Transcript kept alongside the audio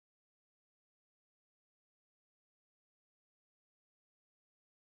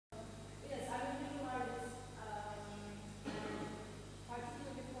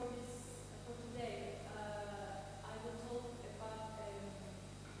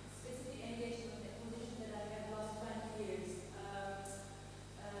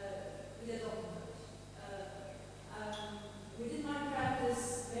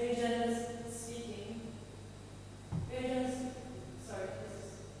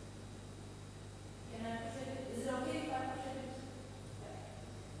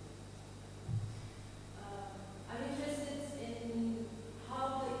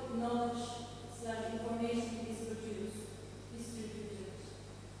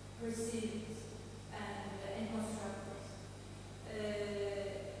perceived and constructed.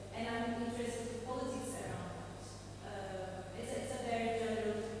 And I'm interested in politics around it. It's a very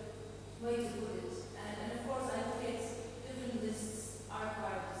general way to put it. And of course, I look at different lists,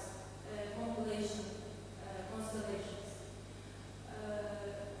 archives, compilation, constellations.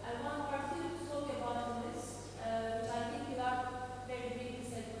 I want particularly to talk about the list, which I think you are very briefly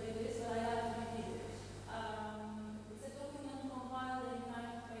said what it is, but I like to repeat it. It's a document compiled and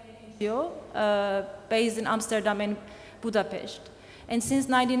united by an NGO based in Amsterdam and Budapest. And since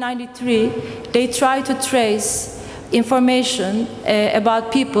 1993, they try to trace information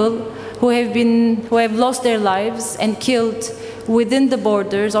about people who have lost their lives and killed within the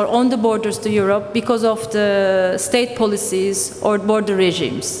borders or on the borders to Europe because of the state policies or border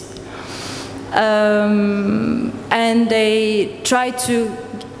regimes. And they try to,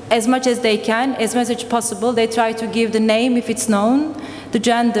 as much as they can, as much as possible, they try to give the name if it's known, the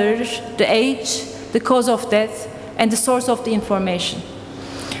gender, the age, the cause of death, and the source of the information.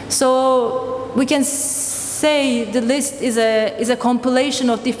 So we can say the list is a compilation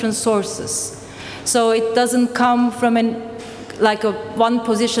of different sources. So it doesn't come from like a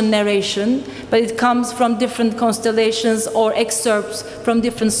one-position narration, but it comes from different constellations or excerpts from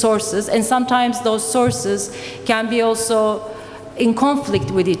different sources, and sometimes those sources can be also in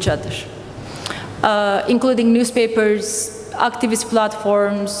conflict with each other, including newspapers, activist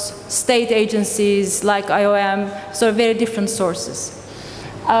platforms, state agencies like IOM, so very different sources.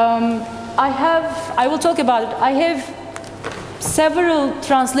 I will talk about it. I have several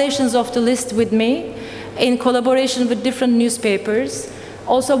translations of the list with me in collaboration with different newspapers.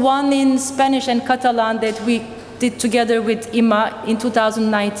 Also one in Spanish and Catalan that we did together with IMA in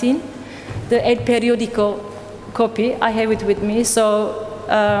 2019. The El Periódico copy, I have it with me. So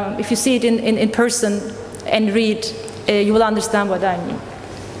if you see it in person and read, you will understand what I mean.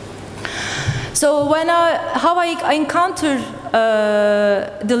 So how I encountered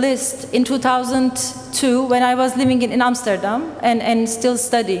the list in 2002 when I was living in Amsterdam and still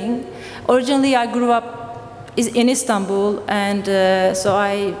studying. Originally I grew up in Istanbul, and so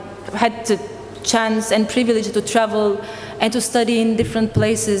I had the chance and privilege to travel and to study in different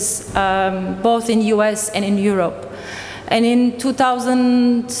places, both in US and in Europe. And in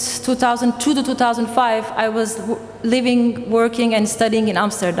 2002 to 2005, I was living, working, and studying in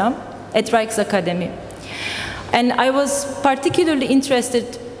Amsterdam at Rijksacademie. And I was particularly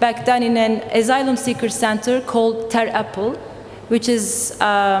interested back then in an asylum seeker center called Ter Apel, which is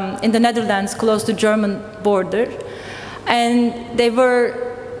in the Netherlands, close to German border. And they were,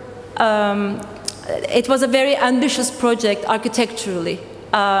 it was a very ambitious project architecturally.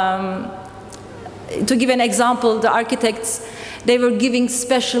 To give an example, the architects, they were giving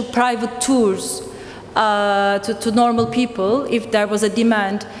special private tours to normal people if there was a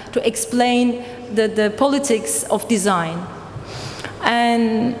demand to explain the politics of design.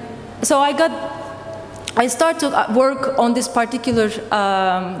 And so I started to work on this particular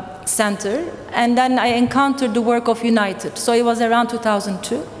center, and then I encountered the work of United. So it was around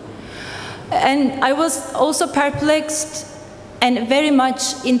 2002. And I was also perplexed and very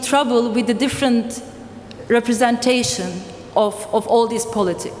much in trouble with the different representation of all these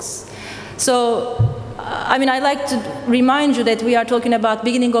politics. So, I mean, I like to remind you that we are talking about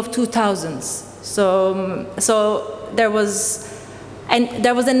beginning of 2000s. So there was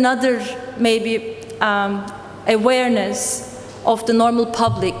another maybe awareness of the normal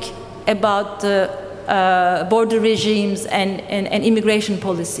public about the border regimes and immigration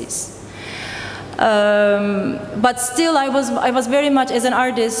policies. But still, I was very much, as an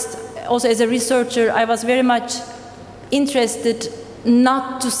artist, also as a researcher, I was very much interested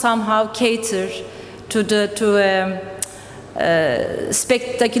not to somehow cater to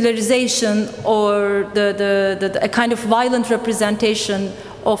spectacularization or a kind of violent representation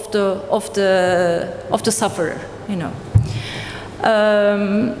of the sufferer, you know.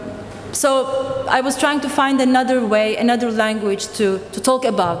 So I was trying to find another way, another language to talk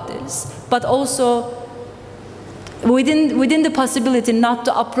about this, but also within the possibility not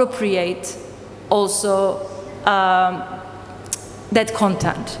to appropriate also that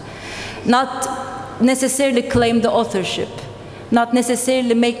content, not necessarily claim the authorship, not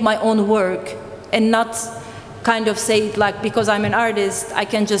necessarily make my own work, and not kind of say it like, because I'm an artist, I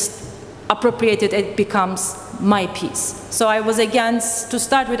can just appropriate it, it becomes my piece. So I was against, to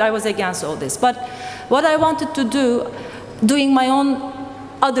start with, I was against all this. But what I wanted to do, doing my own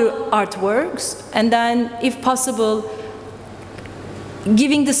other artworks, and then, if possible,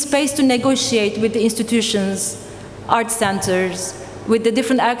 giving the space to negotiate with the institutions, art centers, with the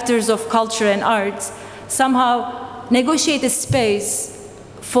different actors of culture and arts, somehow negotiate a space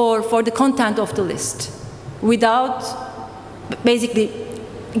for the content of the list, without basically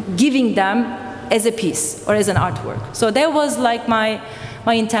giving them as a piece or as an artwork. So that was like my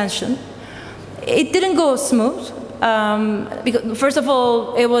intention. It didn't go smooth. Because first of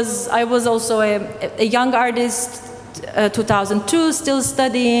all, I was also a young artist, 2002, still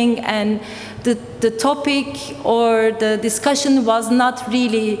studying, and the topic or the discussion was not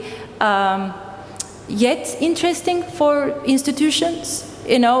really yet interesting for institutions.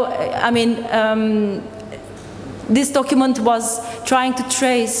 You know, I mean, this document was trying to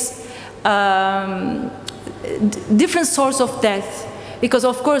trace different sources of death. Because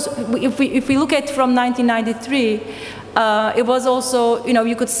of course, if we look at from 1993, it was also, you know,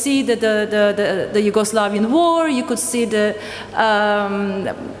 you could see the Yugoslavian war, you could see the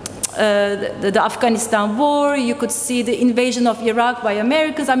Afghanistan war, you could see the invasion of Iraq by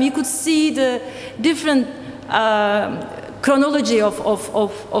Americans. I mean, you could see the different chronology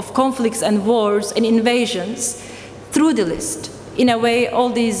of conflicts and wars and invasions through the list. In a way, all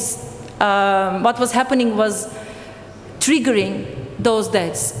these, what was happening was triggering those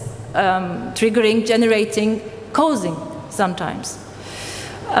deaths, triggering, generating, causing sometimes.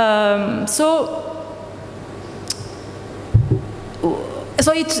 So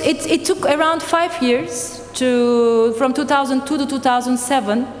it took around 5 years from 2002 to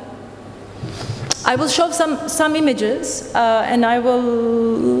 2007. I will show some images, and I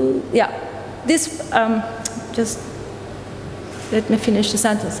will, yeah, this, just let me finish the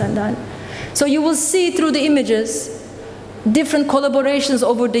sentence and then. So you will see through the images different collaborations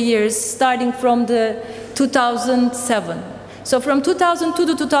over the years, starting from the 2007. So from 2002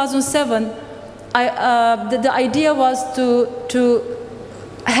 to 2007, the idea was to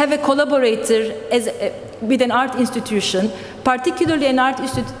have a collaborator with an art institution, particularly an art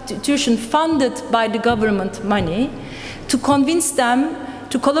institution funded by the government money, to convince them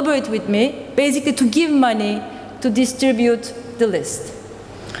to collaborate with me, basically to give money to distribute the list.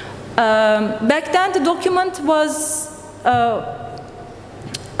 Back then, the document was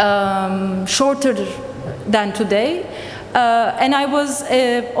shorter than today, and I was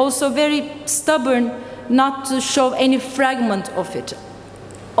also very stubborn not to show any fragment of it.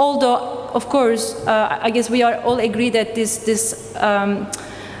 Although, of course, I guess we are all agree that this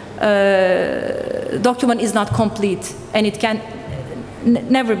document is not complete, and it can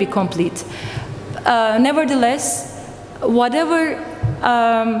never be complete. Nevertheless, whatever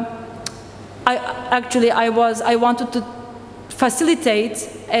I wanted to facilitate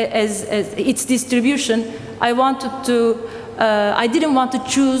as its distribution. I didn't want to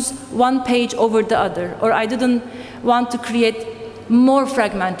choose one page over the other, or I didn't want to create more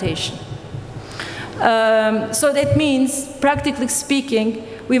fragmentation. So that means, practically speaking,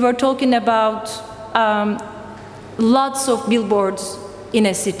 we were talking about lots of billboards in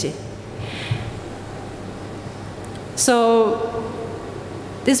a city. So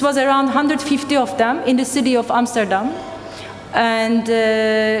this was around 150 of them in the city of Amsterdam, and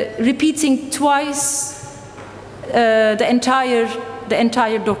repeating twice the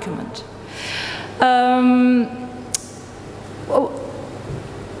entire document.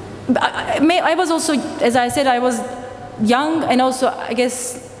 I was also, as I said, I was young and also, I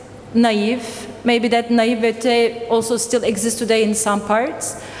guess, naive. Maybe that naivete also still exists today in some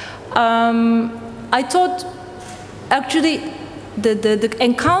parts. I thought, actually, the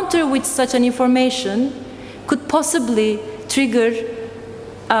encounter with such an information could possibly trigger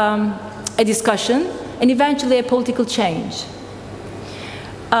a discussion and eventually a political change.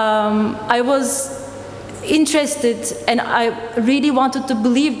 I was interested, and I really wanted to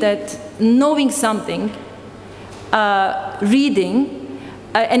believe that knowing something, reading,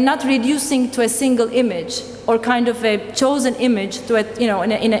 and not reducing to a single image or kind of a chosen image to a, you know,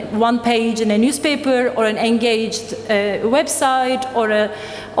 in a one page in a newspaper or an engaged website or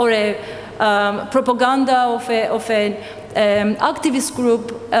a propaganda of an activist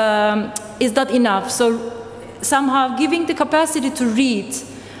group is not enough. So somehow giving the capacity to read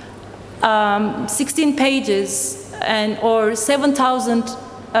 16 pages or 7,000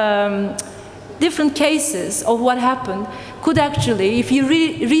 different cases of what happened could actually, if you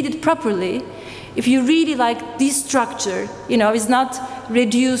read it properly, if you really like this structure, you know, it's not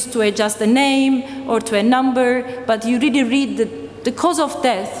reduced to just a name or to a number, but you really read the cause of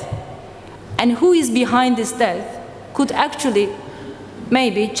death and who is behind this death, could actually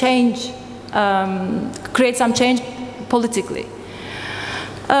maybe change, create some change politically.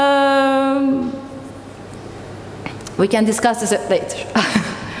 We can discuss this later.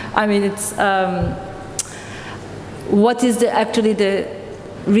 I mean, it's what is actually the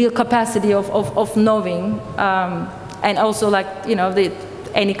real capacity of knowing, and also, like, you know,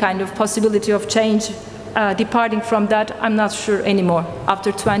 any kind of possibility of change. Departing from that, I'm not sure anymore,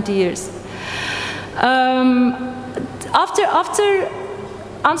 after 20 years. After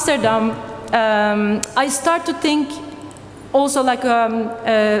Amsterdam, I start to think also like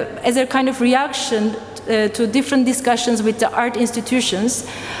as a kind of reaction to different discussions with the art institutions,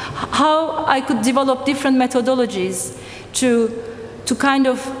 how I could develop different methodologies to kind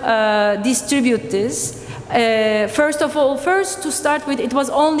of distribute this. First of all, to start with, it was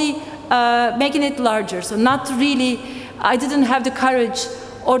only making it larger, so not really, I didn't have the courage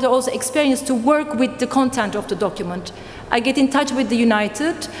or the also experience to work with the content of the document. I get in touch with the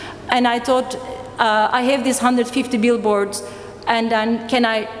UNITED, and I thought, I have these 150 billboards, and then can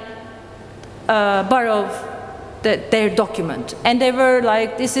I borrow their document? And they were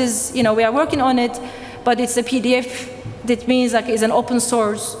like, this is, we are working on it, but it's a PDF. That means like it's an open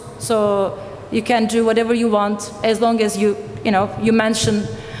source, so you can do whatever you want as long as you mention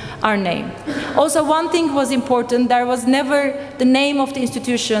our name. Also, one thing was important, there was never the name of the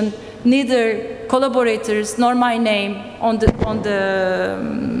institution, neither collaborators nor my name on the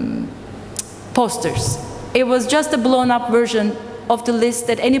posters. It was just a blown up version of the list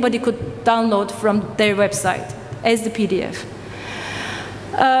that anybody could download from their website as the PDF.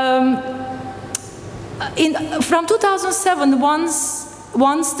 From 2007,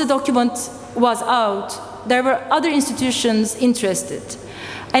 once the document was out, there were other institutions interested.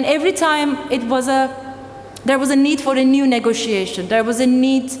 And every time there was a need for a new negotiation. There was a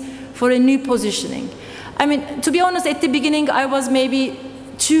need for a new positioning. I mean, to be honest, at the beginning, I was maybe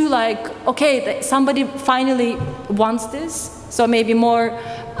too like, okay, somebody finally wants this, so maybe more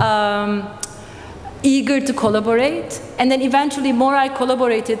eager to collaborate. And then eventually, more I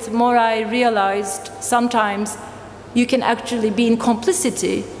collaborated, more I realized sometimes you can actually be in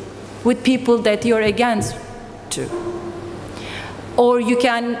complicity with people that you're against to. Or you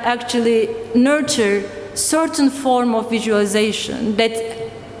can actually nurture certain form of visualization that,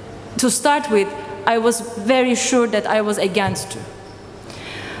 to start with, I was very sure that I was against.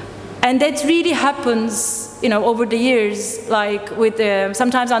 And that really happens, over the years, like with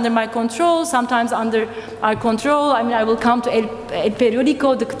sometimes under my control, sometimes under our control. I mean, I will come to El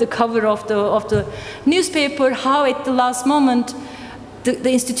Periódico, the cover of the newspaper, how at the last moment,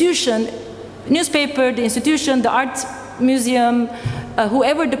 the institution, newspaper, the institution, the art museum,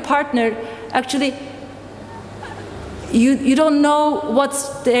 whoever the partner, actually, you don't know what's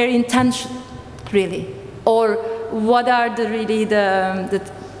their intention, really, or what are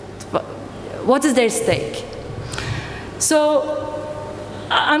what is their stake. So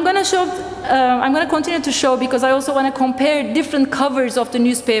I'm going to continue to show, because I also want to compare different covers of the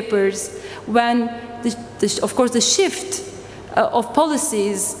newspapers when, of course, the shift of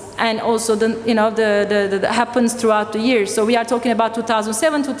policies and also the happens throughout the years. So we are talking about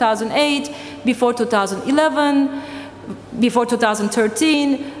 2007, 2008, before 2011, before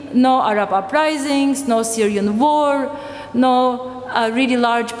 2013, no Arab uprisings, no Syrian war, no really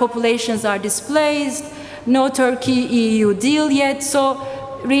large populations are displaced, no Turkey-EU deal yet. So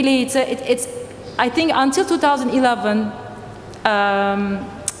really, I think until 2011,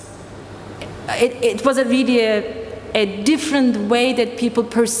 it was really a different way that people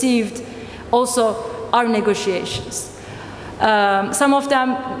perceived also our negotiations. Some of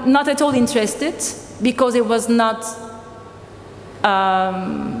them not at all interested, because it was not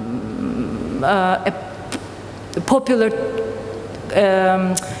a popular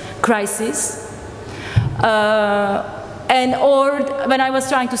crisis. Or when I was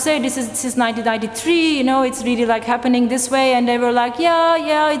trying to say this is 1993, it's really like happening this way, and they were like,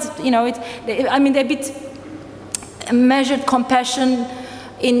 yeah, it's, I mean, a bit measured compassion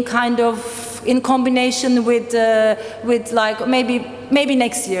in combination with like maybe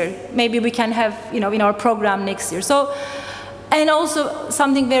next year, maybe we can have in our program next year. So, and also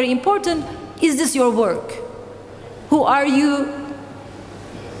something very important, is this your work? Who are you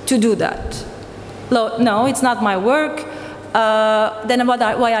to do that? No, it's not my work. Then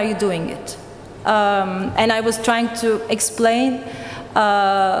why are you doing it? And I was trying to explain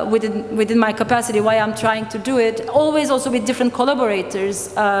within my capacity why I'm trying to do it, always also with different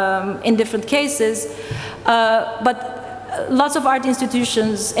collaborators in different cases. But lots of art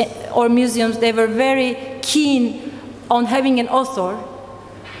institutions or museums, they were very keen on having an author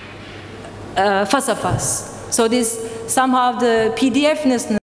face-à-face. So this, somehow the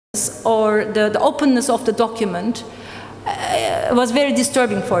PDF-ness or the openness of the document was very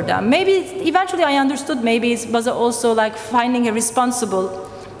disturbing for them. Maybe eventually I understood, maybe it was also like finding a responsible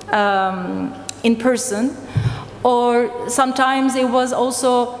in person, or sometimes it was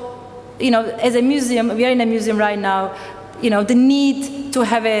also, as a museum, we are in a museum right now, the need to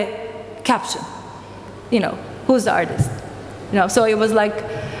have a caption. Who's the artist? So it was like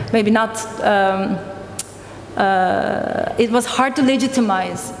maybe not. It was hard to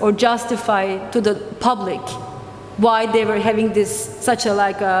legitimize or justify to the public why they were having such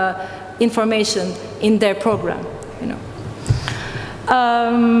a information in their program.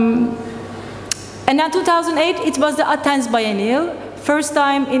 And in 2008, it was the Athens Biennial, first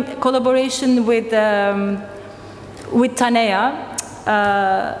time in collaboration with Tanea.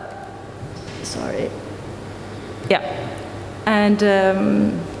 Sorry. Yeah. And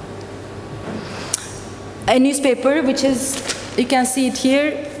a newspaper, which is, you can see it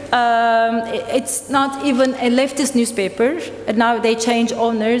here. It's not even a leftist newspaper. And now they change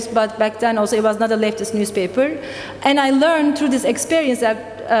owners, but back then also it was not a leftist newspaper. And I learned through this experience that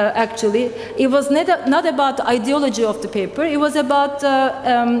actually it was not about the ideology of the paper. It was about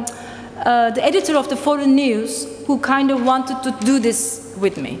the editor of the Foreign News who kind of wanted to do this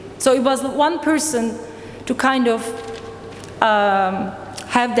with me. So it was one person to kind of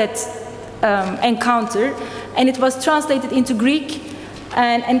have that encounter, and it was translated into Greek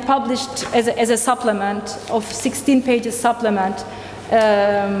and published as a supplement of 16 pages supplement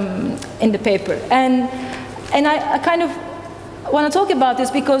in the paper. And I kind of want to talk about this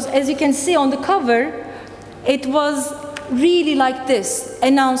because, as you can see on the cover, it was really like this,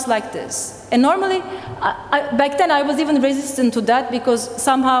 announced like this. And normally, back then I was even resistant to that because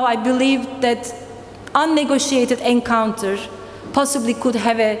somehow I believed that unnegotiated encounter possibly could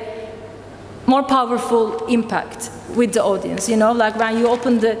have a more powerful impact with the audience. Like when you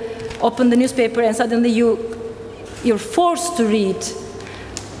open the newspaper and suddenly you're forced to read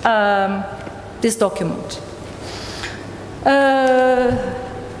this document.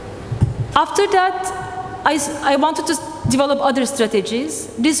 After that, I wanted to develop other strategies.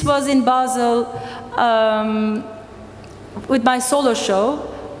 This was in Basel with my solo show.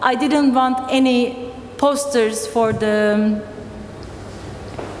 I didn't want any posters for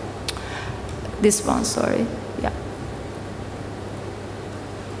this one, sorry. Yeah.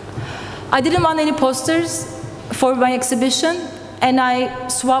 I didn't want any posters for my exhibition, and I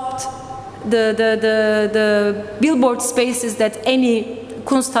swapped the billboard spaces that any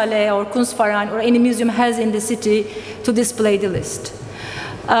Kunsthalle or Kunstverein or any museum has in the city to display the list.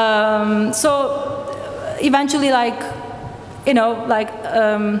 So eventually,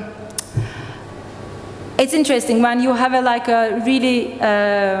 it's interesting when you have a really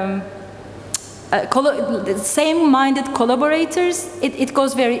same-minded collaborators. It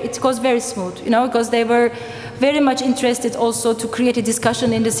goes very smooth, because they were very much interested also to create a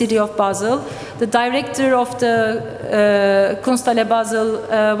discussion in the city of Basel. The director of the Kunsthalle Basel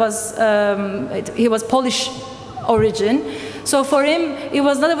he was Polish origin, so for him it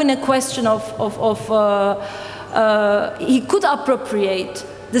was not even a question he could appropriate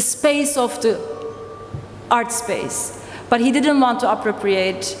the space of the art space, but he didn't want to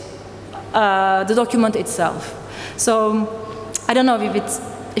appropriate the document itself. So I don't know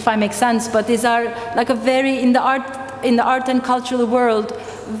if I make sense, but these are like a very, in the art and cultural world,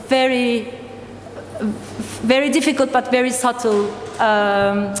 very difficult but very subtle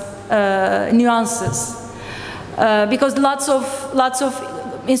nuances. Because lots of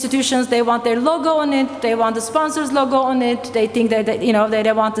institutions, they want their logo on it, they want the sponsor's logo on it, they think that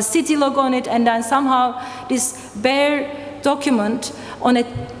they want the city logo on it, and then somehow this bare document on a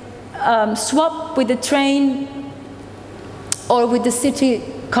swap with the train or with the city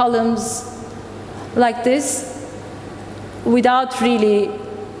columns like this, without really,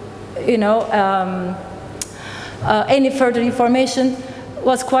 any further information,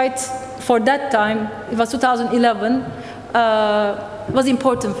 was quite, for that time, it was 2011, was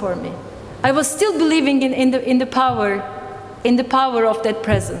important for me. I was still believing in the power of that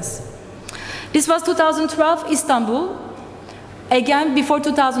presence. This was 2012, Istanbul. Again, before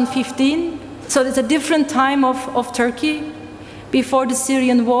 2015, so it's a different time of Turkey, before the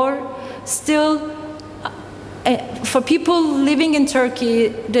Syrian war. Still, for people living in Turkey,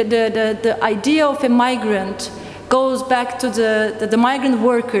 the idea of a migrant goes back to the migrant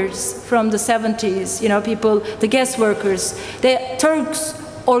workers from the 70s, people, the guest workers. The Turks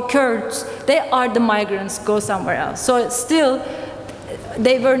or Kurds, they are the migrants, go somewhere else. So still,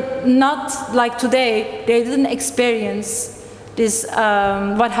 they were not like today, they didn't experience this,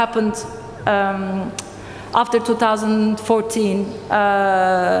 what happened after 2014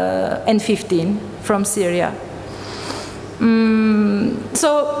 and 15 from Syria.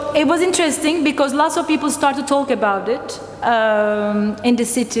 So it was interesting because lots of people started to talk about it in the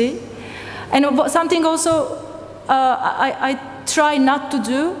city. And something also I try not to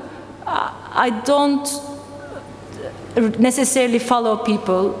do, I don't necessarily follow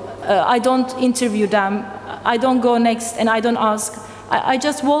people. I don't interview them. I don't go next and I don't ask. I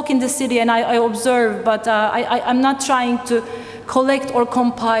just walk in the city and I observe, but I'm not trying to collect or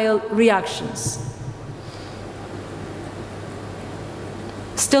compile reactions.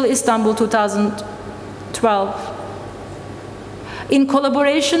 Still Istanbul 2012. In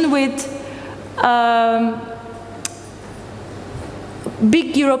collaboration with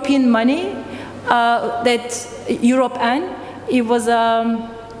big European money that Europe and it was a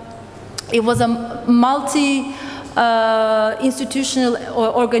multi-institutional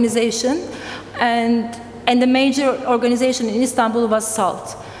organization, and the major organization in Istanbul was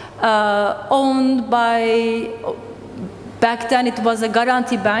SALT, owned by, back then it was a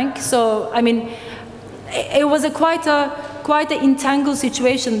Garanti Bank. So I mean, it was quite an entangled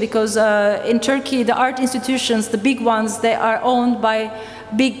situation, because in Turkey the art institutions, the big ones, they are owned by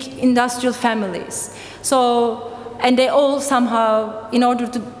big industrial families. So, and they all somehow, in order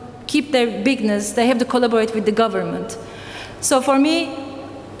to keep their bigness, they have to collaborate with the government. So for me,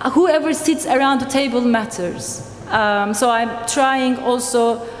 whoever sits around the table matters. So I'm trying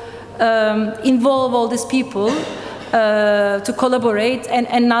also involve all these people to collaborate,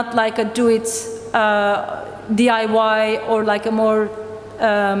 and not like a do-it DIY or like a more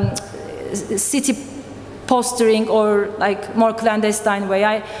city postering or like more clandestine way.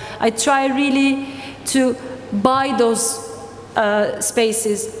 I try really to buy those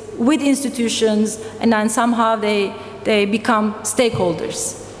spaces with institutions, and then somehow they become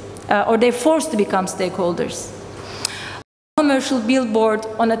stakeholders, or they're forced to become stakeholders. A commercial billboard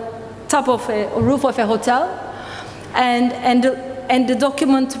on the top of a roof of a hotel, and the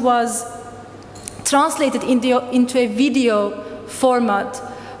document was translated into a video format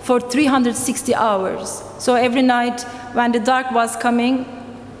for 360 hours. So every night when the dark was coming,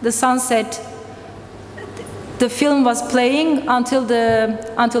 the sunset, the film was playing until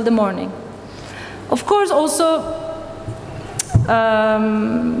the morning. Of course, also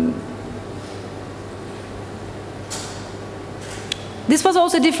this was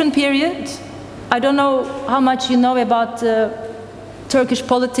also a different period. I don't know how much you know about Turkish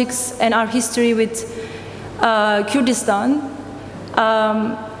politics and our history with Kurdistan.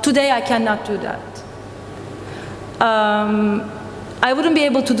 Today I cannot do that. I wouldn't be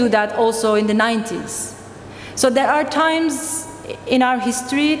able to do that also in the 90s. So there are times in our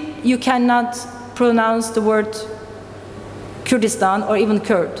history you cannot pronounce the word Kurdistan or even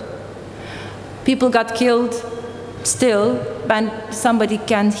Kurd. People got killed still when somebody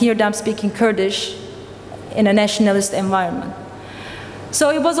can hear them speaking Kurdish in a nationalist environment. So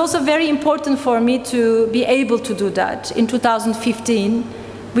it was also very important for me to be able to do that in 2015,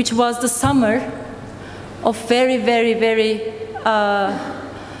 which was the summer of very, very, very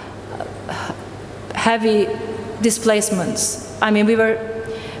heavy displacements. I mean, we were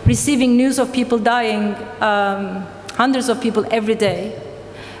receiving news of people dying, hundreds of people every day,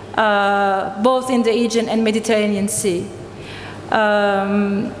 both in the Aegean and Mediterranean Sea.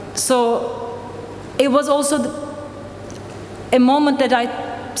 So it was also a moment that I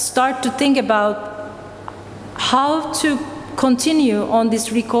start to think about how to continue on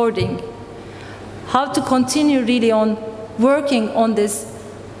this recording, how to continue really on working on this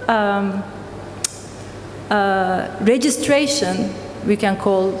registration, we can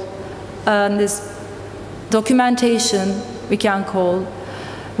call, this documentation, we can call,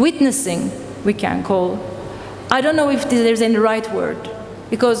 witnessing, we can call. I don't know if there's any right word,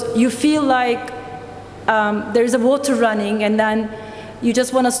 because you feel like there's a water running and then you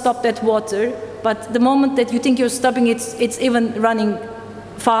just want to stop that water, but the moment that you think you're stopping it, it's even running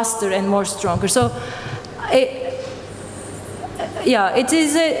faster and more stronger. So yeah, it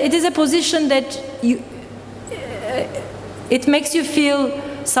is a position that it makes you feel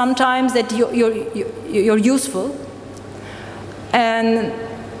sometimes that you're useful, and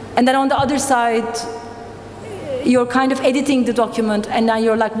then on the other side you're kind of editing the document, and now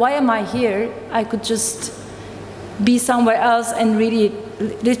you're like, why am I here? I could just be somewhere else and really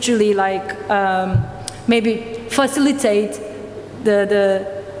literally like maybe facilitate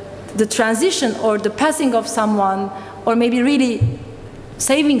the transition or the passing of someone, or maybe really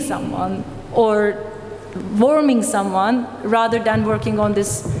saving someone or warming someone, rather than working on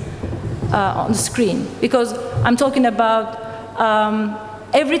this on the screen. Because I'm talking about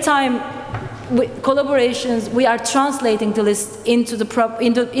every time collaborations, we are translating the list into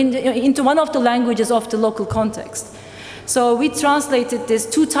one of the languages of the local context. So we translated this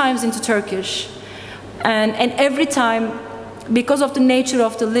 2 times into Turkish, and every time, because of the nature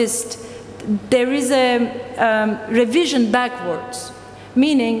of the list, there is a revision backwards,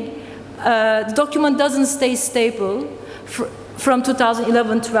 meaning the document doesn't stay stable, from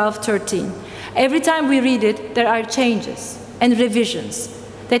 2011, 12, 13. Every time we read it, there are changes and revisions.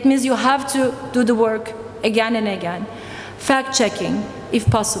 That means you have to do the work again and again. Fact-checking, if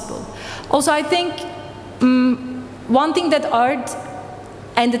possible. Also, I think one thing that art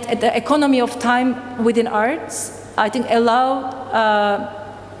and the economy of time within arts, I think allow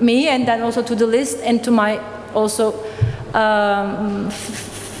me and then also to the list and to my also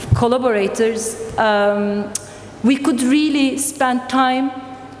collaborators, we could really spend time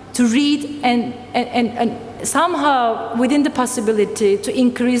to read and somehow within the possibility to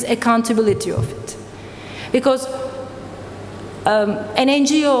increase accountability of it. Because an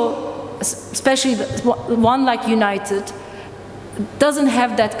NGO, especially one like United, doesn't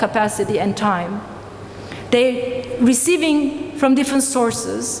have that capacity and time. They're receiving from different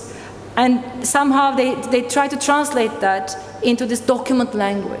sources, and somehow they try to translate that into this document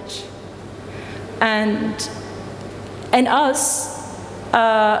language. And us,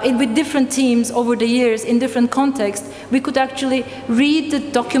 with different teams over the years, in different contexts, we could actually read the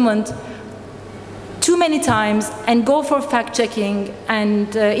document too many times and go for fact-checking.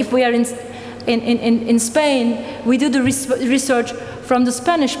 And if we are in Spain, we do the research from the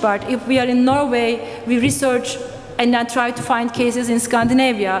Spanish part. If we are in Norway, we research and then try to find cases in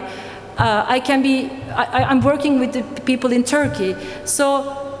Scandinavia. I'm working with the people in Turkey.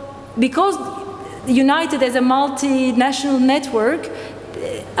 So because United as a multinational network,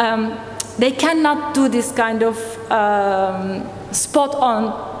 they cannot do this kind of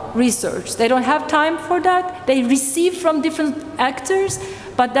spot-on research. They don't have time for that. They receive from different actors,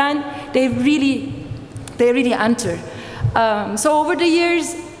 but then they really enter. So over the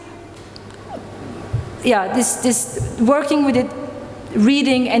years, yeah, this working with it,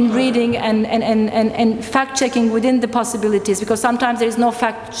 reading and fact-checking within the possibilities, because sometimes there is no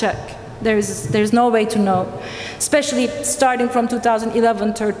fact-check. There's no way to know, especially starting from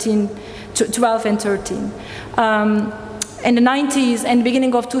 2011, 13, 12 and 13. In the 90s and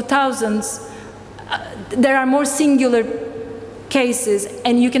beginning of 2000s, there are more singular cases,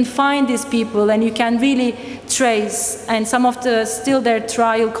 and you can find these people and you can really trace, and some of still their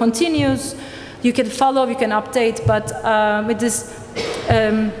trial continues. You can follow, you can update, but with this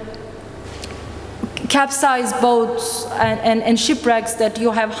capsized boats and shipwrecks that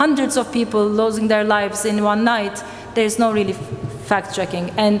you have hundreds of people losing their lives in one night, there's no really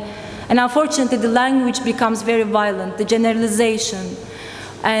fact-checking. And unfortunately, the language becomes very violent, the generalization,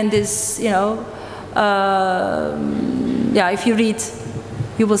 and this, you know, yeah, if you read,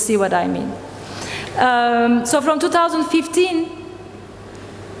 you will see what I mean. So from 2015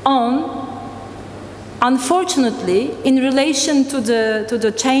 on, unfortunately, in relation to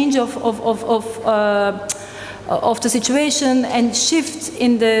the change of the situation and shift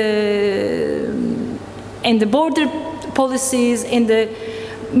in the border policies, in the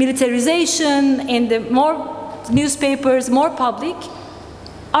militarization, in the more newspapers, more public,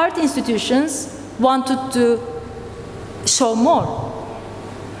 art institutions wanted to show more.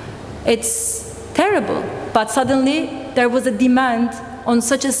 It's terrible, but suddenly there was a demand on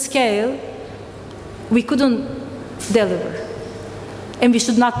such a scale we couldn't deliver, and we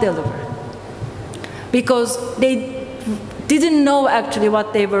should not deliver, because they didn't know actually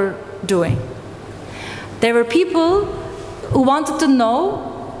what they were doing. There were people who wanted to know,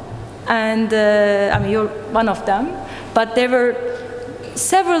 and I mean, you're one of them, but there were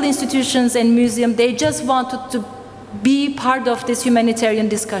several institutions and museums, they just wanted to be part of this humanitarian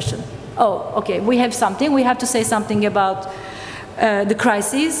discussion. Oh, okay, we have something, we have to say something about the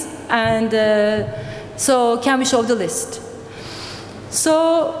crises, and so can we show the list?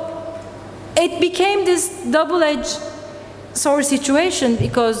 So it became this double-edged sword situation,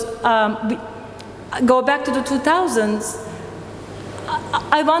 because we go back to the 2000s,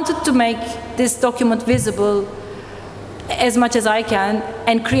 I wanted to make this document visible as much as I can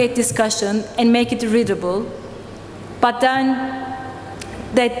and create discussion and make it readable. But then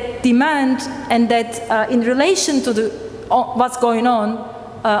that demand and that in relation to what's going on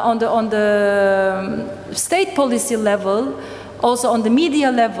the state policy level, also on the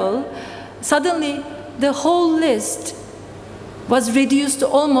media level, suddenly the whole list was reduced to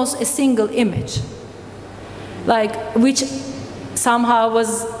almost a single image, like which somehow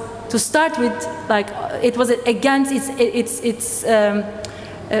was, to start with, like it was against its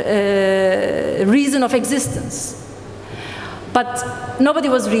reason of existence. But nobody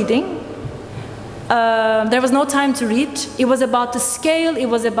was reading. There was no time to read. It was about the scale, it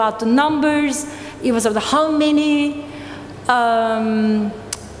was about the numbers, it was about how many. I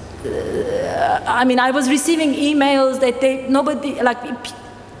mean, I was receiving emails that nobody, like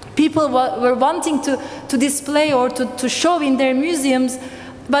People were wanting to display or to show in their museums,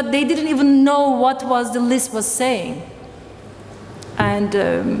 but they didn't even know what the list was saying. And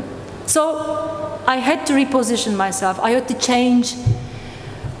so I had to reposition myself. I had to change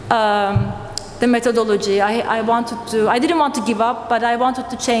the methodology. I didn't want to give up, but I wanted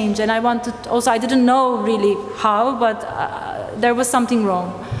to change. And I didn't know really how, but there was something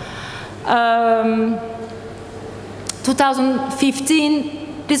wrong.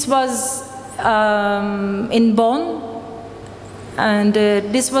 2015, this was in Bonn, and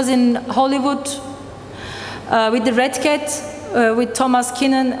this was in Hollywood with the Red Cat, with Thomas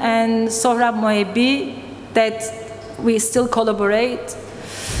Kinnan and Sohrab Moebi, that we still collaborate.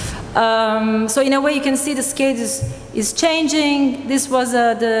 So in a way you can see the scale is changing. This was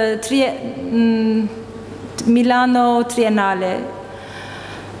the Milano Triennale.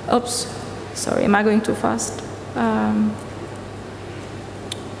 Oops, sorry, am I going too fast?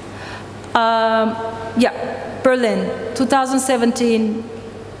 Yeah, Berlin, 2017.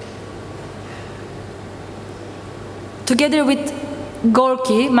 Together with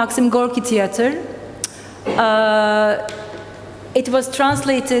Gorky, Maxim Gorky Theater, it was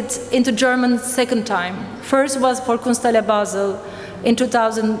translated into German second time. First was for Kunsthalle Basel in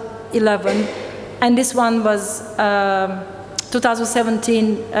 2011, and this one was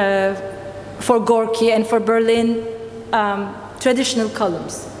 2017 for Gorky, and for Berlin, traditional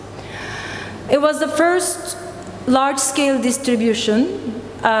columns. It was the first large-scale distribution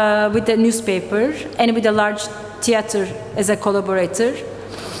with the newspaper and with a large theater as a collaborator.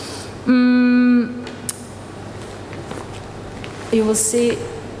 You will see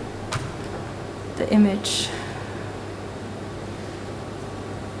the image.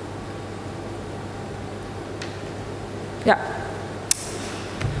 Yeah.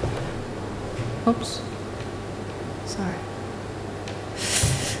 Oops. Sorry.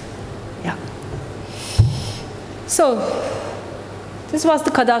 Yeah. So, this was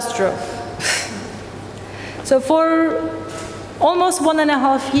the catastrophe. So for almost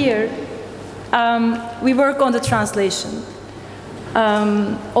 1.5 years, we work on the translation.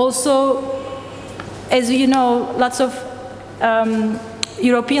 Also, as you know, lots of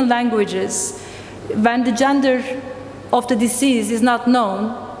European languages, when the gender of the deceased is not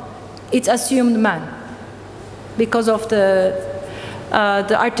known, it's assumed man because of the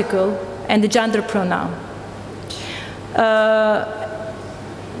article and the gender pronoun.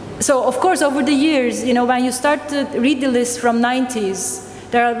 So of course, over the years, you know, when you start to read the list from 90s,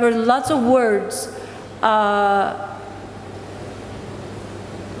 there were lots of words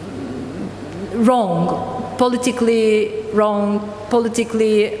wrong, politically,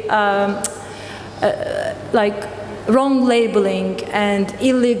 like wrong labeling and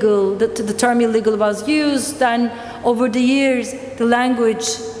illegal. The term illegal was used, and over the years, the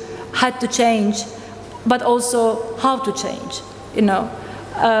language had to change, but also how to change, you know.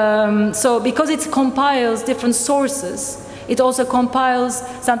 So because it compiles different sources, it also compiles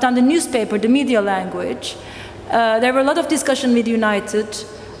sometimes the newspaper, the media language. There were a lot of discussion with United,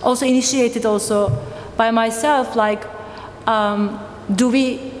 also initiated also by myself, like, do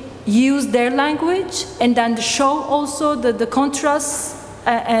we use their language and then show also the contrasts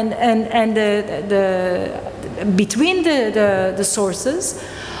and between the sources,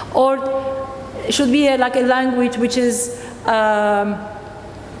 or should be like a language which is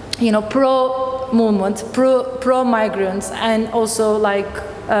you know, pro-movement, pro-migrants, and also like,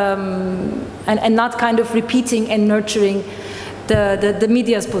 and not kind of repeating and nurturing the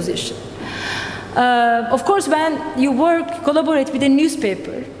media's position. Of course, when you collaborate with a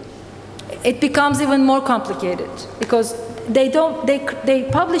newspaper, it becomes even more complicated because they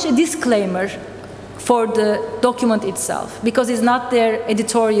publish a disclaimer for the document itself because it's not their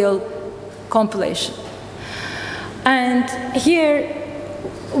editorial compilation. And here,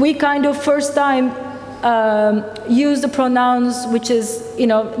 we kind of first time use the pronouns which is, you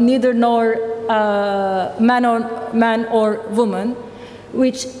know, neither nor man or woman,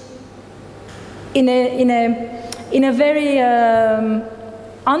 which in a very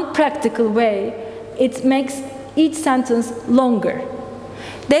unpractical way, it makes each sentence longer.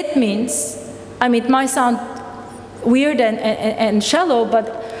 That means, I mean, it might sound weird and shallow,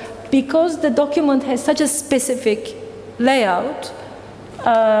 but because the document has such a specific layout,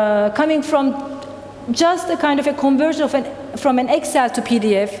 coming from just a kind of a conversion of from an Excel to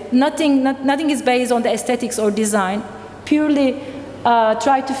PDF, nothing is based on the aesthetics or design, purely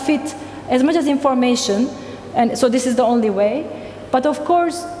try to fit as much as information, and so this is the only way. But of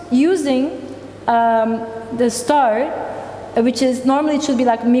course, using the star, which is normally it should be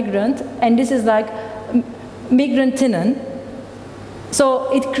like migrant, and this is like migrantinnen,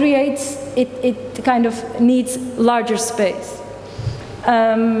 So it creates, it kind of needs larger space.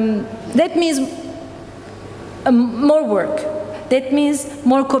 That means more work. That means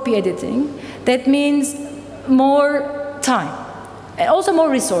more copy editing. That means more time, and also more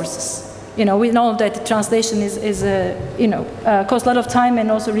resources. You know, we know that translation costs a lot of time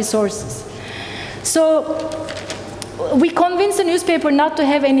and also resources. So we convinced the newspaper not to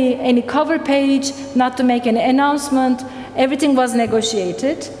have any cover page, not to make an announcement. Everything was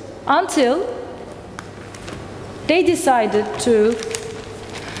negotiated until they decided to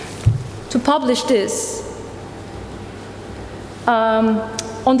publish this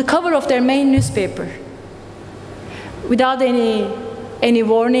on the cover of their main newspaper, without any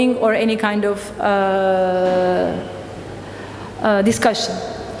warning or any kind of discussion,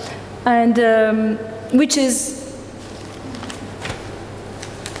 and which is,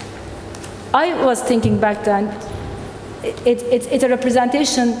 I was thinking back then, it's a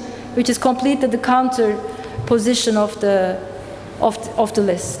representation which is completely the counter position of the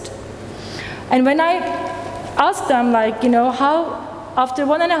list. And when I asked them, like, you know, how, after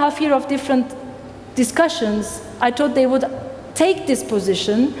 1.5 years of different discussions, I thought they would take this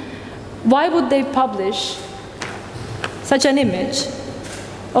position, why would they publish such an image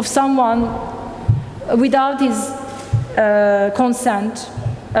of someone without his consent?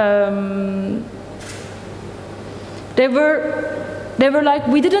 They were like,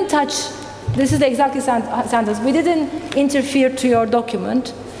 we didn't touch, this is the exact sentence, we didn't interfere to your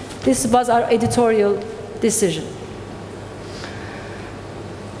document. This was our editorial decision.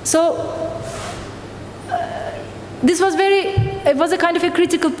 So this was it was a kind of a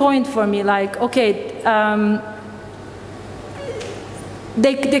critical point for me, like, okay,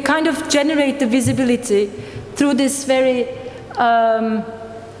 they kind of generate the visibility through this very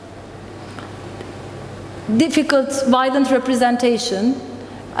difficult, violent representation,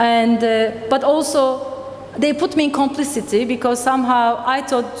 and but also they put me in complicity, because somehow I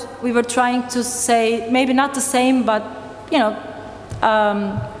thought we were trying to say maybe not the same, but, you know,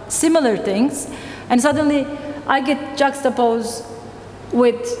 similar things, and suddenly I get juxtaposed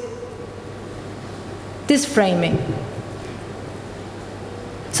with this framing.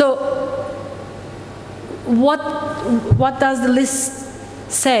 So what does the list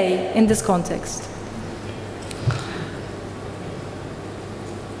say in this context?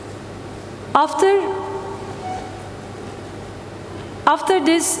 After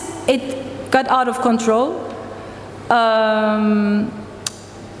this, it got out of control.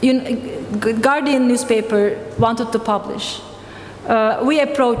 Guardian newspaper wanted to publish. We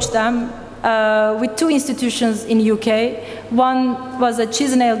approached them with 2 institutions in UK. One was a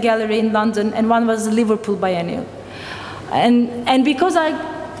Chisenhale Gallery in London, and one was the Liverpool Biennial. And because I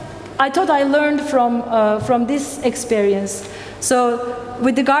thought I learned from this experience. So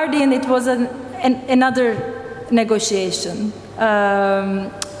with the Guardian, it was another negotiation.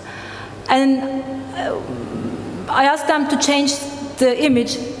 And I asked them to change the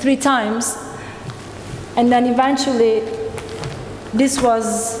image 3 times, and then eventually this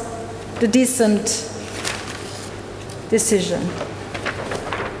was the decent decision.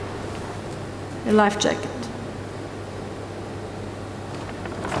 A life jacket.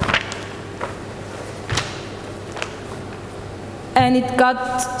 And it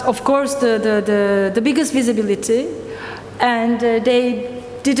got, of course, the biggest visibility, and they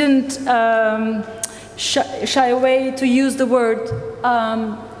didn't shy away to use the word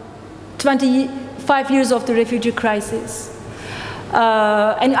 25 years of the refugee crisis.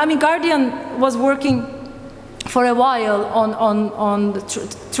 And I mean, Guardian was working for a while on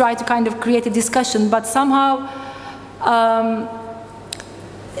try to kind of create a discussion, but somehow,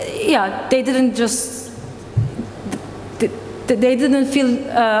 yeah, they didn't just, they didn't feel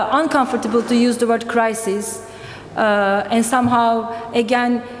uncomfortable to use the word crisis, and somehow,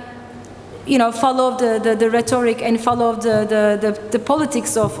 again, you know, follow the rhetoric and follow the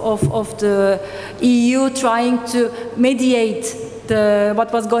politics of the EU trying to mediate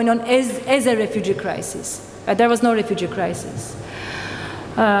what was going on as a refugee crisis. There was no refugee crisis.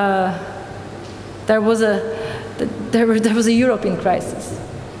 There was a European crisis.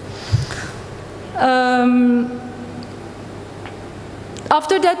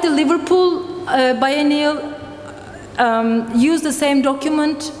 After that, the Liverpool Biennial used the same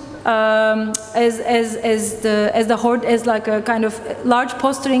document as like a kind of large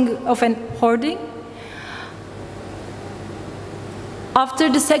postering of an hoarding. After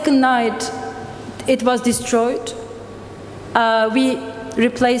the second night, it was destroyed. We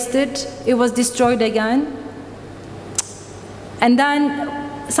replaced it. It was destroyed again. And then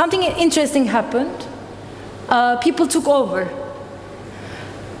something interesting happened. People took over.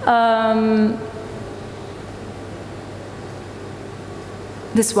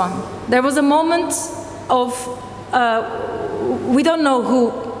 This one. There was a moment of, we don't know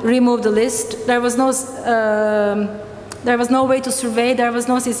who removed the list. There was no way to survey. There was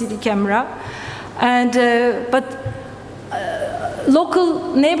no CCTV camera, and but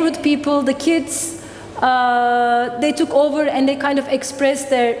local neighborhood people, the kids, they took over and they kind of expressed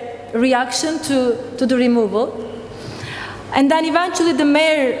their reaction to the removal. And then eventually the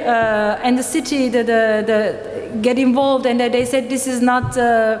mayor and the city get involved, and they said this is not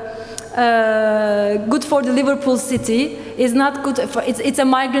good for the Liverpool city. It's not good. It's a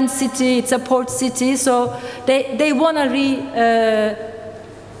migrant city. It's a port city. So they want to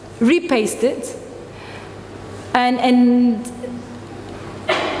repaste it, and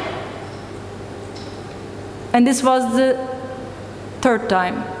this was the third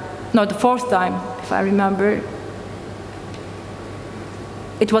time, no, the fourth time, if I remember.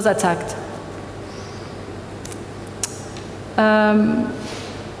 It was attacked.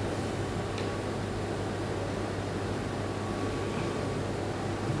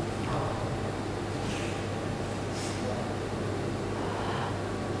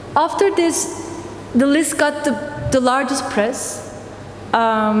 After this, the list got the largest press.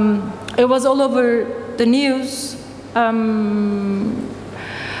 It was all over the news.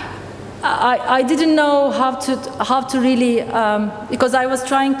 I didn't know how to really, because I was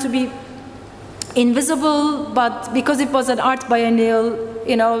trying to be invisible, but because it was an art biennial,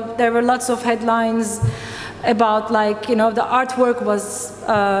 you know, there were lots of headlines about, like, you know, the artwork was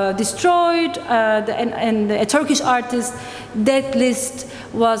destroyed, and a Turkish artist death list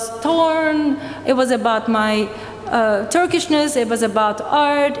was torn. It was about my Turkishness. It was about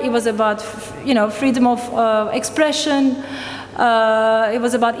art. It was about, you know, freedom of expression. It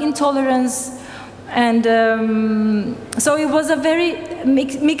was about intolerance, and so it was a very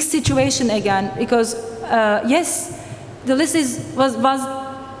mixed situation again. Because yes, the list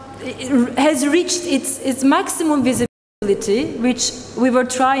has reached its maximum visibility, which we were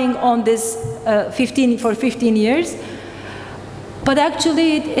trying on this for 15 years. But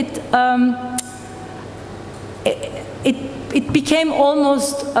actually, it became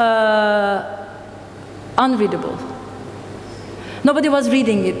almost unreadable. Nobody was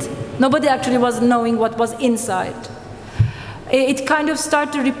reading it. Nobody actually was knowing what was inside. It kind of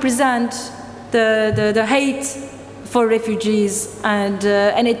started to represent the hate for refugees, and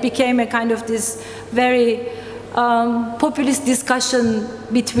it became a kind of this very populist discussion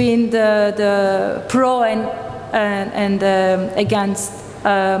between the pro and against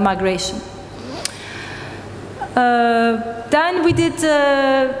migration. Then we did.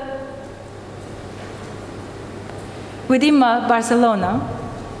 Within Barcelona,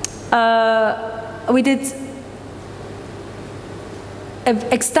 we did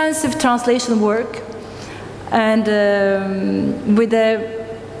extensive translation work, and with a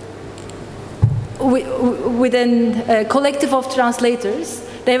collective of translators.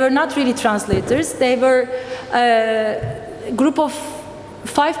 They were not really translators. They were a group of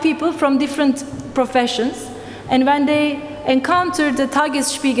 5 people from different professions, and when they encountered the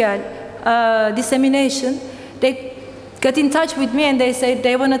Tagesspiegel dissemination, they got in touch with me and they said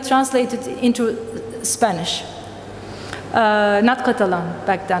they want to translate it into Spanish. Not Catalan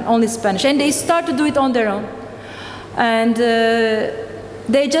back then, only Spanish. And they started to do it on their own. And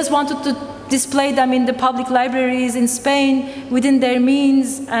they just wanted to display them in the public libraries in Spain within their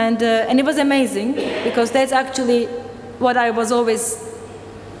means. And it was amazing, because that's actually what I was always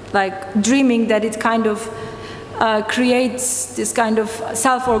like dreaming, that it kind of creates this kind of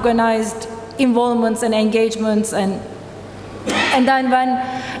self-organized involvements and engagements. And then when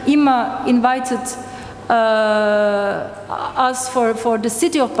Imma invited us for the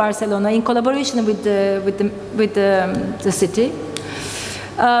city of Barcelona, in collaboration with the city,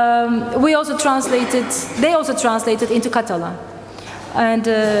 we also translated. They also translated into Catalan, and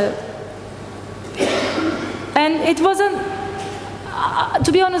it wasn't.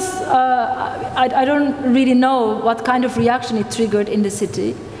 To be honest, I don't really know what kind of reaction it triggered in the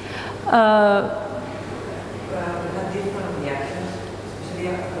city.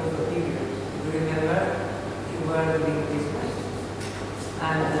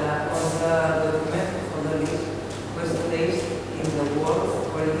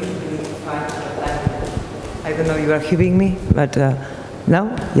 I don't know if you are hearing me, but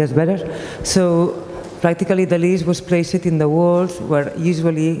now, yes, better. So practically the list was placed in the walls where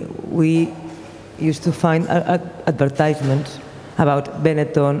usually we used to find advertisements about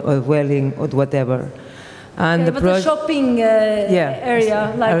Benetton or Welling or whatever. And it was a shopping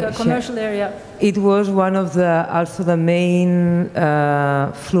area, like a commercial area. It was one of also the main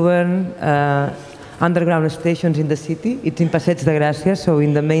fluent underground stations in the city. It's in Passeig de Gràcia, so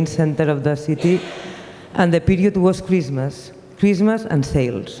in the main center of the city. And the period was Christmas and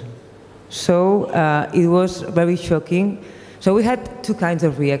sales. So it was very shocking. So we had two kinds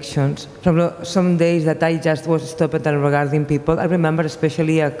of reactions. From some days that I just was stopped and regarding people. I remember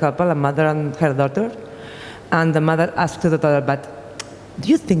especially a couple, a mother and her daughter. And the mother asked the daughter, but do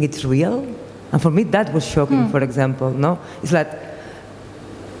you think it's real? And for me that was shocking, for example. No? It's like,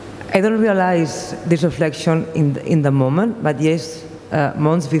 I don't realize this reflection in the moment, but yes,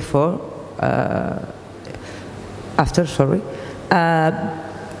 months before,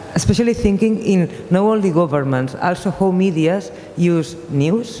 especially thinking in not only governments, also how medias use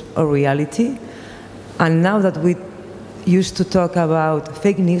news or reality. And now that we used to talk about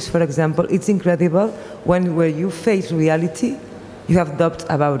fake news, for example, it's incredible when you face reality, you have doubts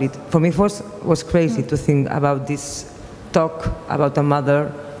about it. For me, it was crazy to think about this talk about a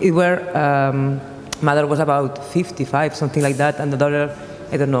mother. Mother was about 55, something like that, and the daughter,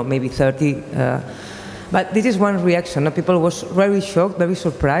 I don't know, maybe 30. But this is one reaction. People was very shocked, very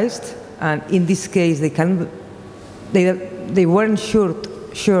surprised, and in this case, they weren't sure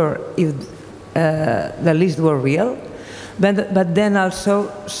if the list were real. But then also,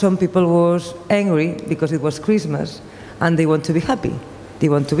 some people was angry because it was Christmas, and they want to be happy. They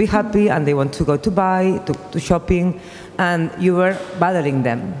want to be happy, and they want to go to buy, to shopping, and you were bothering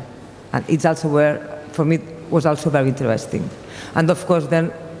them. And it's also where, for me, was also very interesting. And of course,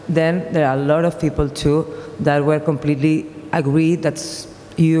 then there are a lot of people too that were completely agreed that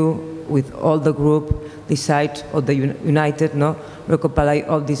you, with all the group, decide, or the United, recompile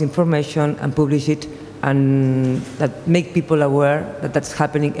all this information and publish it, and that make people aware that that's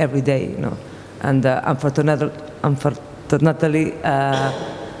happening every day. And unfortunately,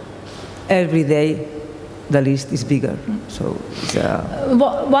 every day the list is bigger. So it's,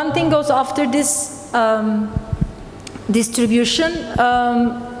 one thing goes after this distribution,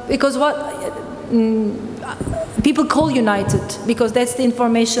 because people call United, because that's the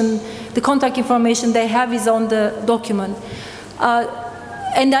information, the contact information they have is on the document.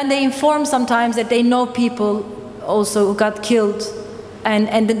 And then they inform sometimes that they know people also who got killed,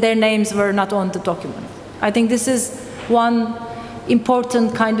 and that their names were not on the document. I think this is one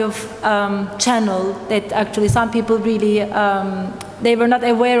important kind of channel that actually some people really, they were not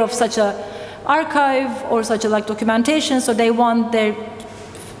aware of such a archive or such a documentation, so they want their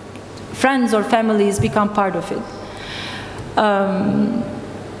friends or families become part of it.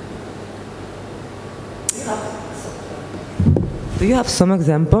 Do you have some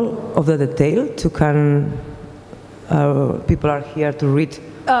example of the detail to people are here to read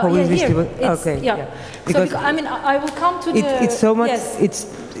how is distributed? Okay, yeah. Because I mean, I will come to it's so much. Yes. It's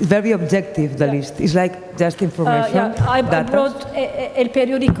very objective. The list. It's like just information. I brought El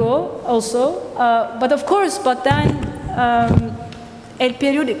Periódico also, but of course, but then El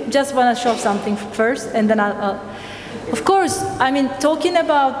Periódico. Just want to show something first, and then I'll. Of course, I mean, talking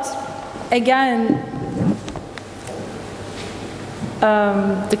about again.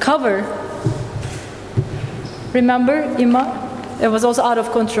 The cover, remember, Ima? It was also out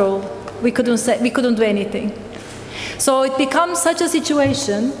of control. We couldn't do anything. So it becomes such a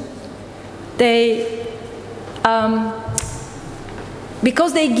situation.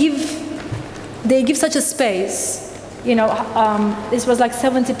 Because they give such a space. This was like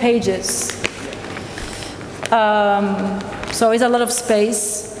 70 pages. So it's a lot of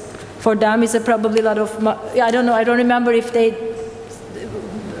space for them. It's probably a lot of. I don't know. I don't remember if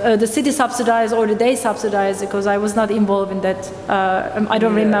the city subsidized or they subsidized, because I was not involved in that. I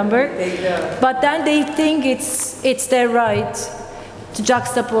don't remember. But then they think it's their right to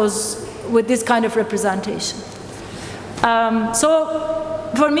juxtapose with this kind of representation.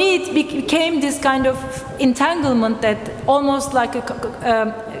 So for me, it became this kind of entanglement that almost like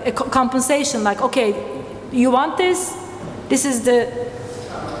a compensation, like, okay, you want this? This is the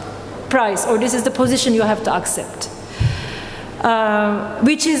price, or this is the position you have to accept.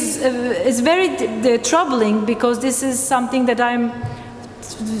 Which is very troubling, because this is something that I'm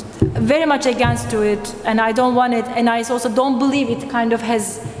very much against to it, and I don't want it, and I also don't believe it kind of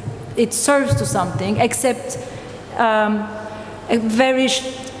it serves to something, except a very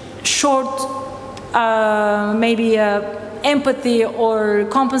short, maybe empathy or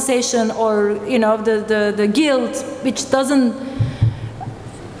compensation, or the guilt, which doesn't.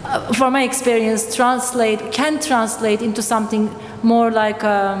 For my experience, can translate into something more like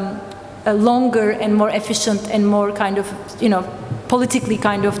a longer and more efficient and more kind of, politically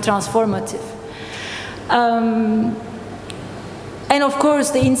kind of transformative. And of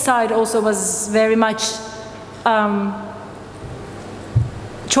course, the inside also was very much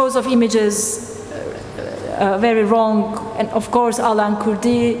choice of images, very wrong, and of course, Alan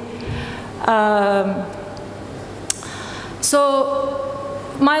Kurdi. So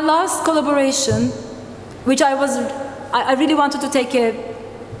my last collaboration, which I really wanted to take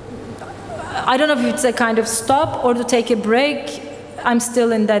I don't know if it's a kind of stop or to take a break. I'm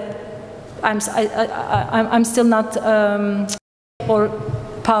still in that, I'm still not, or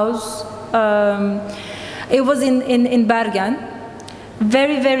pause. It was in Bergen.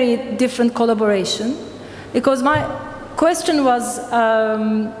 Very, very different collaboration. Because my question was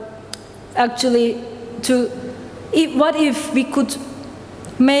actually what if we could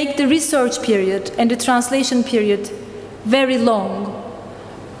make the research period and the translation period very long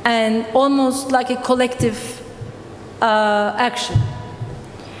and almost like a collective action.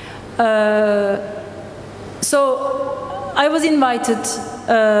 So I was invited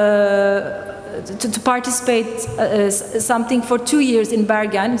to participate something for 2 years in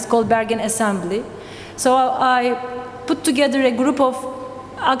Bergen. It's called Bergen Assembly. So I put together a group of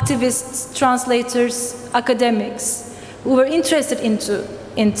activists, translators, academics who were interested into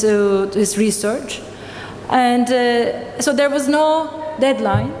this research. And so there was no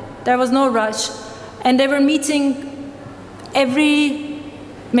deadline, there was no rush, and they were meeting every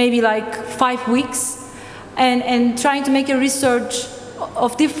maybe like 5 weeks and trying to make a research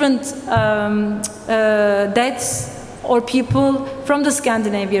of different deaths or people from the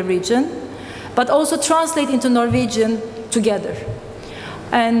Scandinavia region, but also translate into Norwegian together.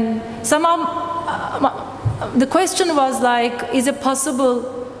 And somehow the question was like, is it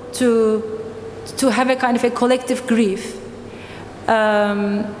possible to have a kind of a collective grief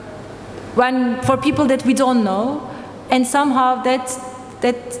for people that we don't know, and somehow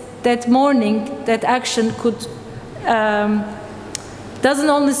that mourning, that action could doesn't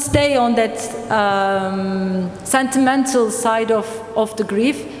only stay on that sentimental side of the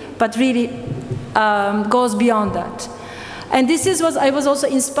grief, but really goes beyond that. And this is what I was also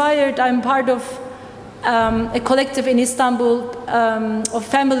inspired. I'm part of a collective in Istanbul of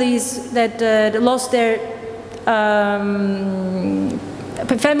families that lost their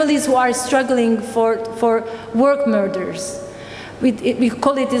families who are struggling for work murders. We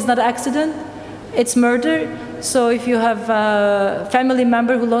call it's not accident, it's murder. So if you have a family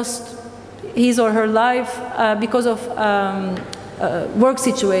member who lost his or her life because of work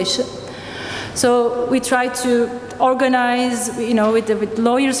situation, so we try to organize, with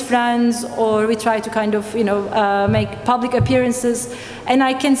lawyers' friends, or we try to kind of, make public appearances, and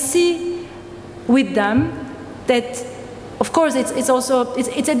I can see with them that, of course,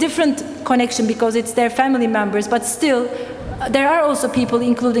 it's a different connection because it's their family members, but still, there are also people,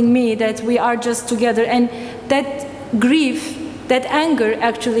 including me, that we are just together, and that grief, that anger,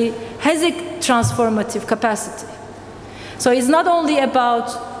 actually has a transformative capacity. So it's not only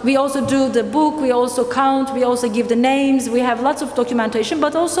about, we also do the book, we also count, we also give the names, we have lots of documentation,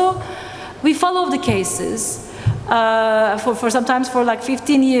 but also we follow the cases sometimes for like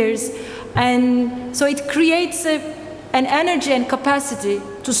 15 years. And so it creates an energy and capacity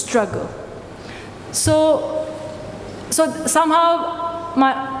to struggle. So somehow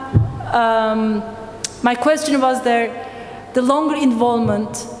my question was the longer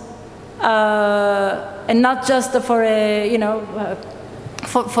involvement, and not just for a,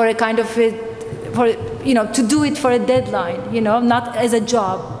 for a kind of, to do it for a deadline, not as a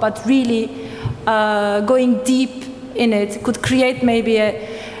job, but really going deep in it could create maybe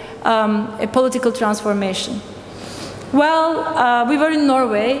a political transformation. Well, we were in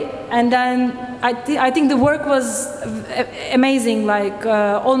Norway, and then I think the work was amazing, like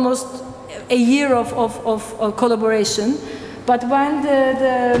almost a year of collaboration. But when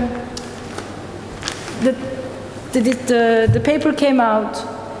the paper came out,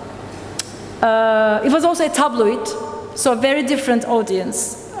 it was also a tabloid, so a very different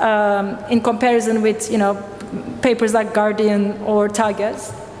audience in comparison with papers like Guardian or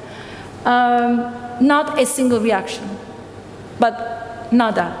Tages. Not a single reaction, but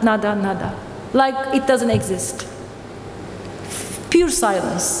nada, nada, nada. Like it doesn't exist. Pure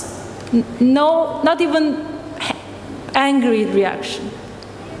silence. No, not even angry reaction.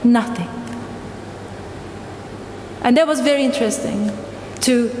 Nothing. And that was very interesting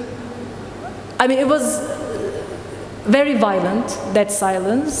it was very violent, that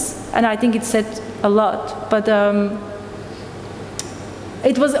silence, and I think it said a lot, but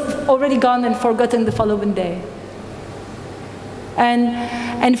it was already gone and forgotten the following day.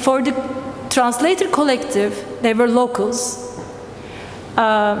 And for the translator collective, they were locals.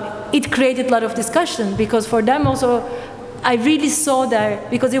 it created a lot of discussion, because for them also, I really saw that,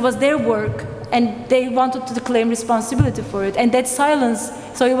 because it was their work, and they wanted to claim responsibility for it. And that silence,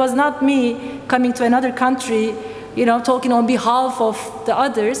 so it was not me coming to another country, you know, talking on behalf of the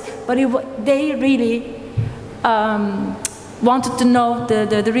others, but they really wanted to know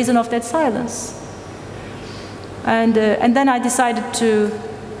the reason of that silence. And then I decided to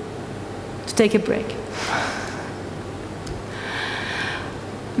take a break.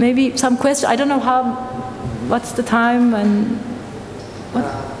 Maybe some question, I don't know what's the time and what?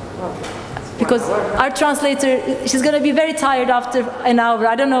 Because our translator, she's going to be very tired after an hour.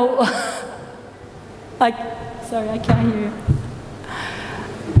 I don't know. Sorry, I can't hear you.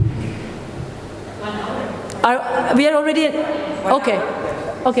 1 hour. We are already, okay.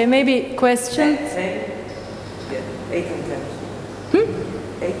 Okay, maybe question? 8 and 10.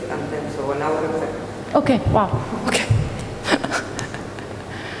 8 and 10, so 1 hour and 10. Okay, wow, okay.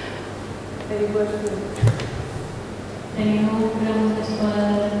 Any questions? Teniu preguntes per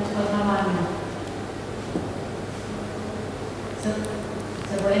la Banu?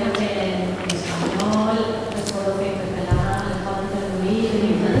 Se pueden hacer en español, les puedo fer en català, les poden traduir,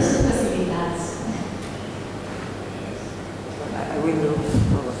 tenim totes les facilitats. I will do.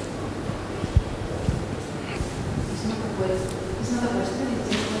 It's not a question,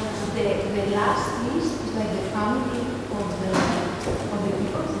 it's just the last list is like the family of the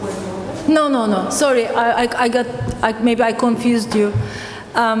people who were murdered. No, sorry, maybe I confused you.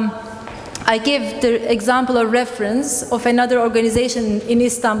 I give the example or reference of another organization in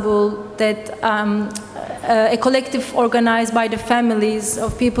Istanbul that a collective organized by the families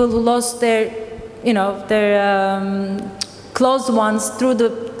of people who lost their close ones through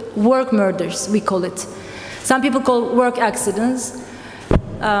the work murders, we call it. Some people call work accidents.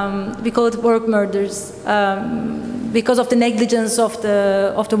 We call it work murders because of the negligence of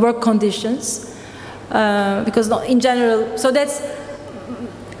the work conditions. Because in general, so that's,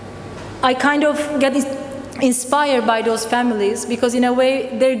 I kind of get inspired by those families, because in a way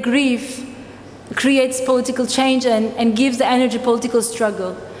their grief creates political change and gives the energy political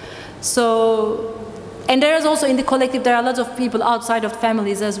struggle. So, and there is also in the collective, there are lots of people outside of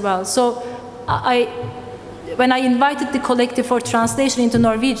families as well. So when I invited the collective for translation into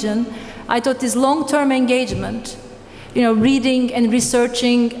Norwegian, I thought this long-term engagement, reading and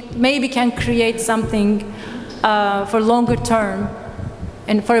researching maybe can create something for longer term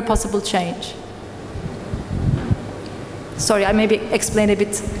and for a possible change. Sorry, I maybe explained a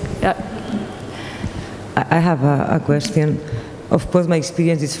bit. Yeah. I have a question. Of course, my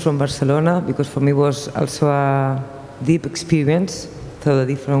experience is from Barcelona, because for me it was also a deep experience through the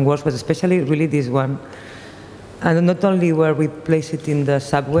different wars, but especially really this one. And not only where we place it in the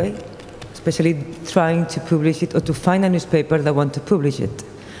subway, especially trying to publish it or to find a newspaper that want to publish it.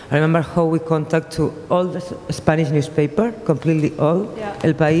 I remember how we contact to all the Spanish newspaper, completely all, yeah.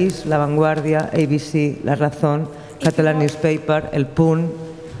 El País, La Vanguardia, ABC, La Razón, Catalan newspaper, El Punt,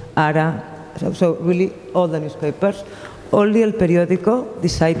 Ara, so really all the newspapers. Only El Periódico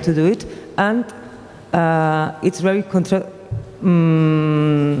decide to do it, and it's very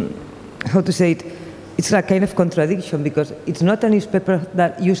how to say it, it's a kind of contradiction, because it's not a newspaper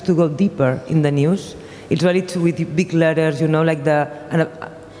that used to go deeper in the news. It's really with big letters, like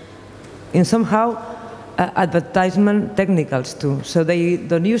in somehow advertisement technicals too. So they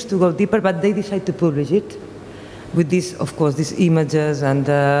don't used to go deeper, but they decide to publish it with this, of course, these images and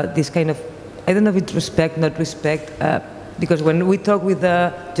this kind of, I don't know if it's respect, not respect, because when we talk with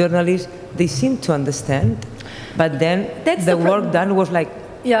the journalists, they seem to understand, but then the work done was like,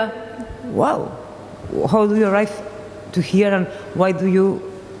 yeah, wow, how do you arrive to here, and why do you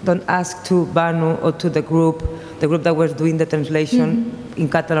don't ask to Banu or to the group that was doing the translation in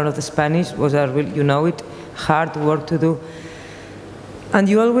Catalan of the Spanish, was a real, hard work to do. And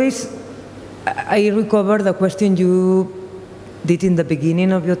you always, I recover the question you did in the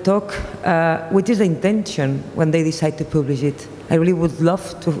beginning of your talk, which is the intention when they decide to publish it. I really would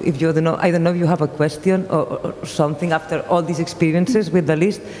love to, if you don't know, I don't know if you have a question or something after all these experiences with the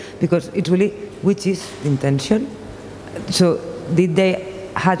list, because it's really, which is the intention? So did they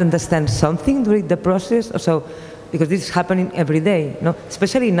had to understand something during the process? Or so, because this is happening every day,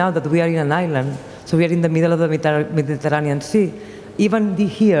 especially now that we are in an island, so we are in the middle of the Mediterranean Sea. Even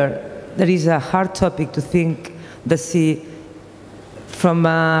here, there is a hard topic to think the sea from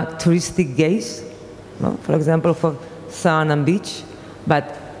a touristic gaze, for example, for sun and beach,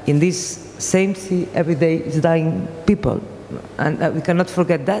 but in this same sea every day is dying people, and we cannot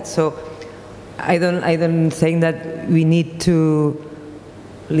forget that. So I don't think that we need to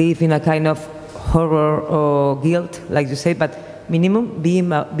live in a kind of horror or guilt, like you say, but minimum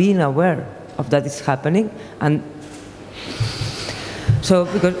being aware of that is happening. And so,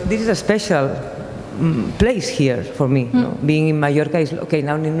 because this is a special place here for me, being in Mallorca is, okay,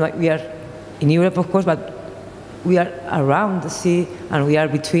 now we are in Europe, of course, but we are around the sea, and we are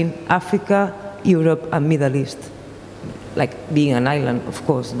between Africa, Europe, and Middle East, like being an island, of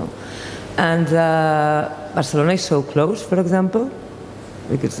course, no. And Barcelona is so close, for example,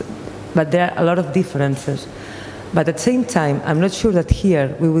 but there are a lot of differences. But at the same time, I'm not sure that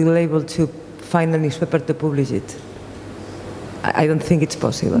here we will be able to find a newspaper to publish it. I don't think it's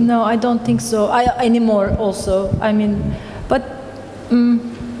possible. No, I don't think so anymore also. I mean, but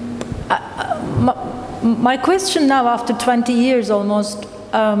my question now, after 20 years almost,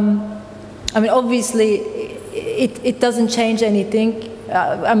 I mean, obviously it doesn't change anything.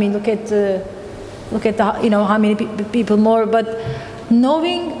 I mean, look at the, you know, how many people more, but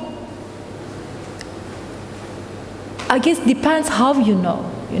knowing, I guess, depends how you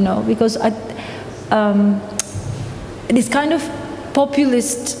know, because this kind of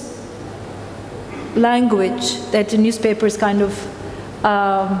populist language that the newspapers kind of,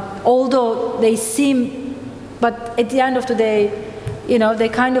 although they seem, but at the end of the day, you know, they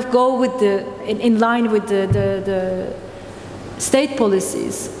kind of go with in line with the state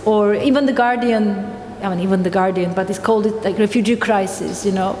policies, or even the Guardian, I mean, even the Guardian, but it's called it like refugee crisis,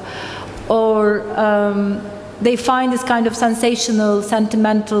 you know, or they find this kind of sensational,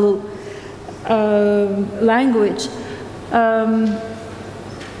 sentimental language.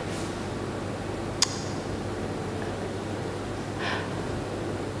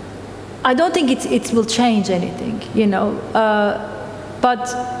 I don't think it will change anything, you know, but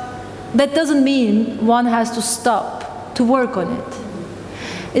that doesn't mean one has to stop to work on it.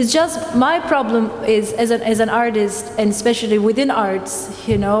 It's just my problem is as an artist, and especially within arts,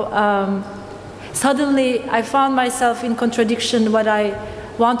 you know, suddenly I found myself in contradiction what I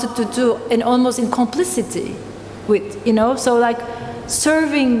wanted to do, and almost in complicity with, you know, so like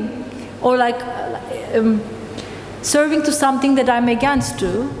serving, or like serving to something that I'm against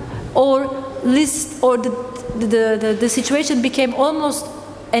to, or the situation became almost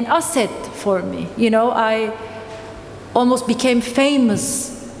an asset for me, you know. I almost became famous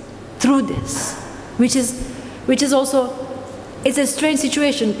through this, which is also, it's a strange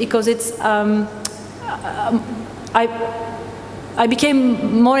situation, because it's I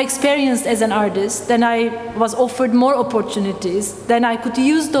became more experienced as an artist, then I was offered more opportunities, then I could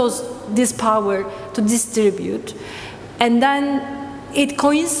use this power to distribute, and then it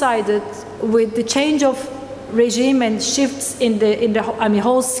coincided with the change of regime and shifts in the I mean,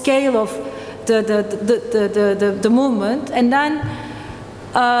 whole scale of the movement, and then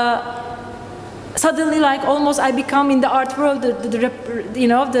suddenly, like, almost I become in the art world you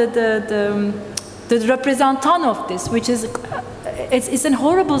know, the representant of this, which is it's a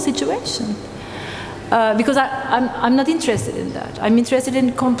horrible situation, because I'm not interested in that. I'm interested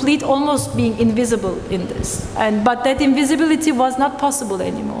in complete, almost being invisible in this, but that invisibility was not possible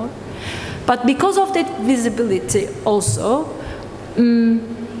anymore. But because of that visibility also,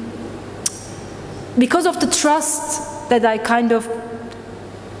 because of the trust that I kind of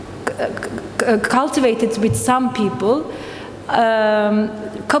cultivated with some people,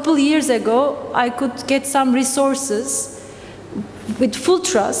 a couple years ago, I could get some resources with full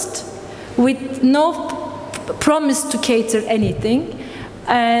trust, with no promise to cater anything,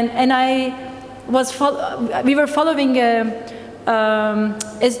 and we were following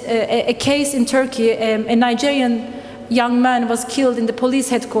a case in Turkey. A Nigerian young man was killed in the police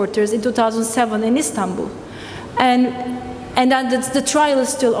headquarters in 2007 in Istanbul, and then the trial is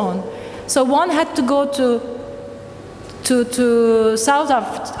still on. So one had to go to South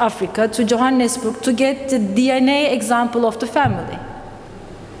Africa, to Johannesburg, to get the DNA example of the family.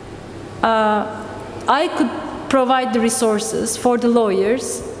 I could provide the resources for the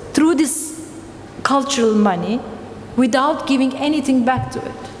lawyers through this cultural money without giving anything back to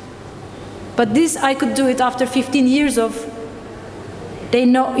it. But this, I could do it after 15 years of, they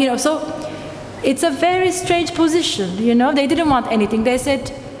know, you know, so it's a very strange position, you know. They didn't want anything. They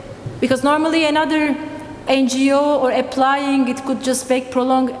said, because normally another NGO or applying, it could just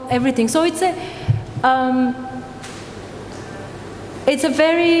prolong everything. So it's a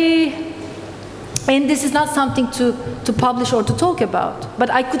very, and this is not something to publish or to talk about, but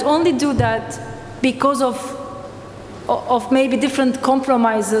I could only do that because of maybe different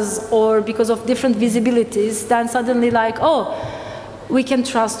compromises, or because of different visibilities. Then suddenly, like, oh, we can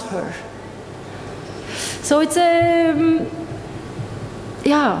trust her. So it's a,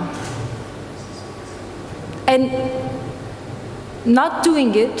 yeah. And not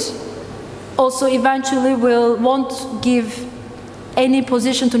doing it also eventually won't give any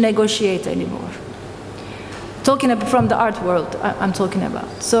position to negotiate anymore. Talking about from the art world, I'm talking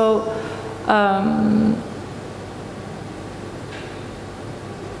about. So,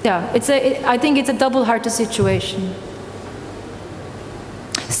 yeah, I think it's a double-hearted situation.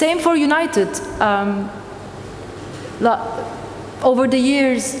 Same for United. Over the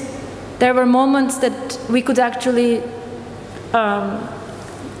years, there were moments that we could actually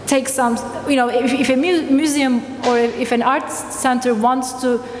take some, if a museum or if an art center wants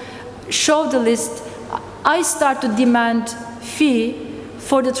to show the list, I start to demand fee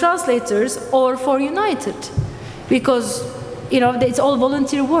for the translators or for United, because it's all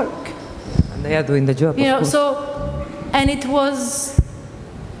volunteer work. And they are doing the job. And it was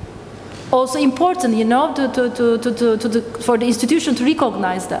also important, for the institution to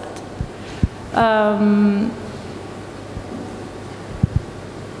recognize that.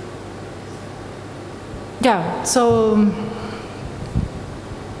 Yeah, so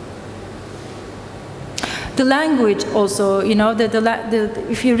the language also,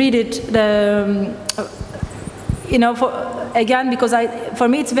 if you read it, again, because for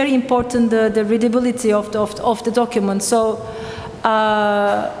me it's very important the readability of the document. So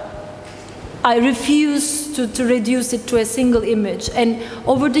I refuse to reduce it to a single image. And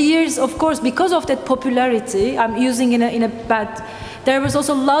over the years, of course, because of that popularity, I'm using in a bad. There was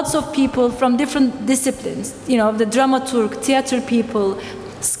also lots of people from different disciplines, the dramaturg, theater people,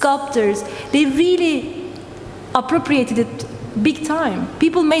 sculptors. They really appropriated it big time.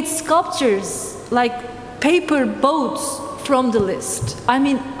 People made sculptures, like paper boats from the list. I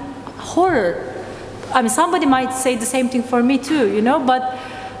mean, horror. I mean, somebody might say the same thing for me too, but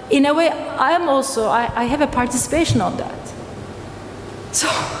in a way, I have a participation on that. So.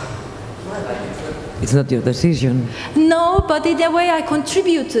 It's not your decision. No, but in a way I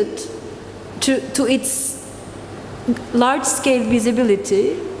contributed to its large-scale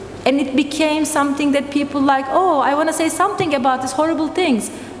visibility, and it became something that people like, oh, I want to say something about these horrible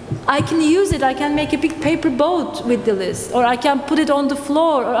things. I can use it, I can make a big paper boat with the list, or I can put it on the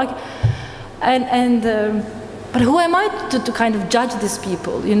floor, or but who am I to kind of judge these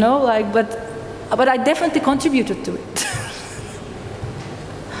people, but I definitely contributed to it.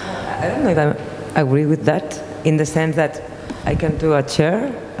 I don't know if I agree with that, in the sense that I can do a chair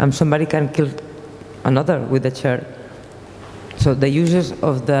and somebody can kill another with the chair. So the users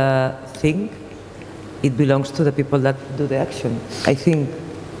of the thing, it belongs to the people that do the action. I think,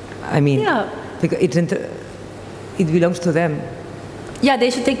 yeah. Because it belongs to them. Yeah, they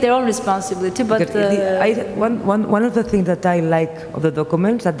should take their own responsibility, but... One of the things that I like of the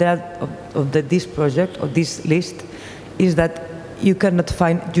documents that there are of this project, of this list, is that you cannot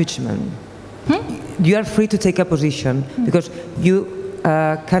find judgment. You are free to take a position, because you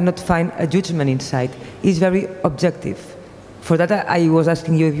cannot find a judgment inside. It's very objective. For that, I was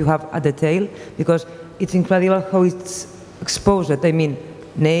asking you if you have a detail, because it's incredible how it's exposed. I mean,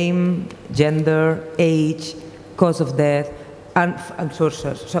 name, gender, age, cause of death, and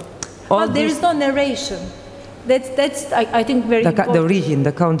sources. So well, there is no narration. That's I think very important. The origin,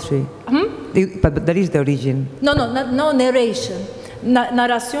 the country. But there is the origin. No narration.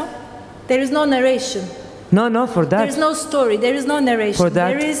 Narration. There is no narration. No, for that. There is no story. There is no narration. For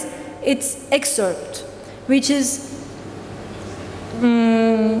that. It's excerpt, which is.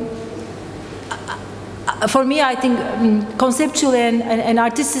 For me, I think conceptually and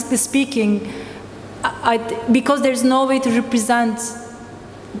artistically speaking, because there's no way to represent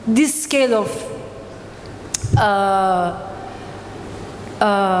this scale of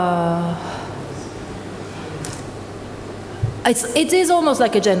it is almost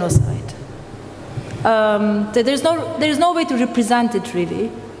like a genocide. There's no way to represent it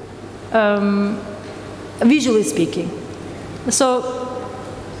really, visually speaking. So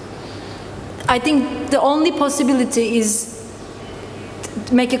I think the only possibility is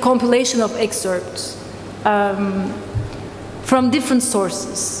to make a compilation of excerpts from different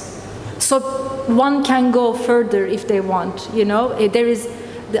sources. So one can go further if they want, There is,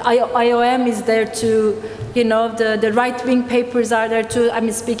 the IOM is there to, the right-wing papers are there too,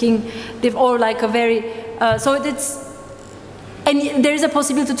 speaking, or like a very, so it's, and there is a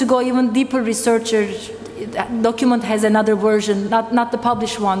possibility to go even deeper researchers. Document has another version, not the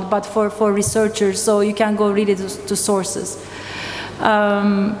published one, but for researchers, so you can go read it to sources.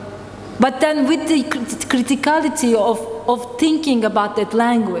 But then with the criticality of thinking about that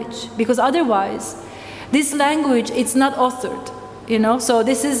language, because otherwise, this language, it's not authored, So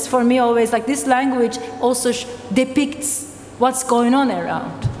this is, for me, always like this language also depicts what's going on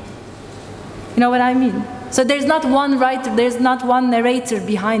around. You know what I mean? So there's not one writer, there's not one narrator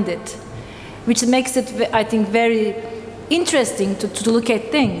behind it, which makes it, I think, very interesting to look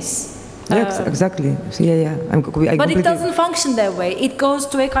at things. Yeah, exactly. So, yeah. But it doesn't function that way. It goes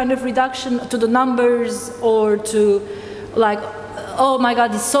to a kind of reduction to the numbers, or to like, oh my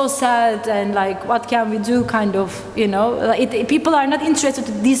God, it's so sad, and like, what can we do, kind of, you know. People are not interested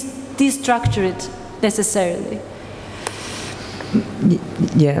to destructure it necessarily.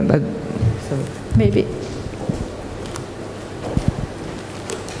 Yeah, but... Maybe.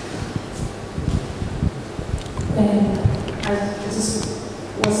 I just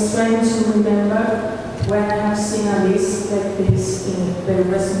was trying to remember when I have seen a list like this very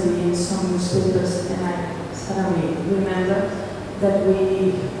recently in some newspapers, and I suddenly remember that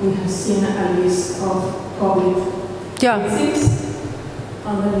we have seen a list of COVID cases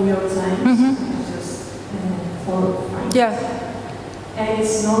on the New York Times, just 4 or 5. Yeah. And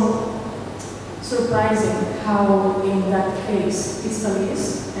it's not surprising how in that case it's a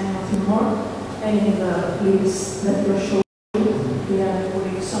list and nothing more. And in the list that you're showing, they are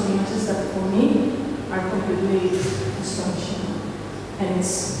putting some images that for me are completely astonishing. And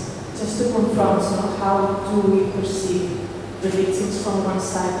it's just to confront how do we perceive the victims from one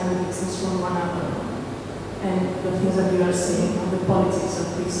side and the victims from one other. And the things that you are saying on the politics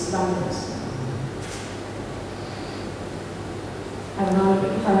of these violence. I don't know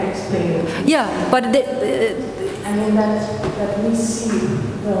if I explain it. Yeah, but I mean that we see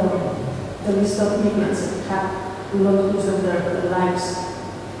the list of migrants that have lost their lives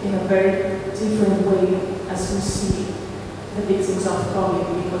in a very different way as we see the victims of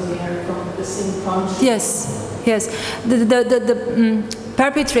COVID, because they are from the same country. Yes, yes. The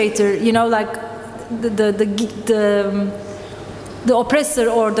perpetrator, you know, like the oppressor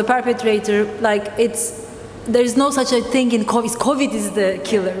or the perpetrator, like there is no such a thing in COVID. COVID is the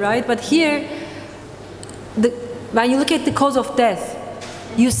killer, right? But here, when you look at the cause of death,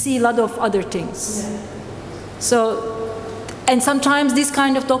 you see a lot of other things. Yeah. So, and sometimes these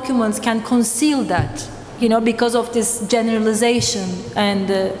kind of documents can conceal that, you know, because of this generalization.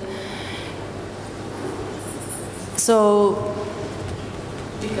 And so...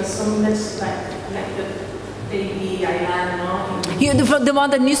 Because some less like the baby island, no? The one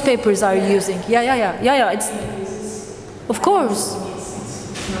that newspapers are using. Yeah. It's, of course.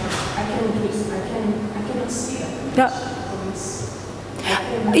 I cannot see that. Yeah.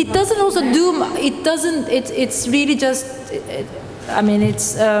 It doesn't also do. It doesn't. It's really just. I mean,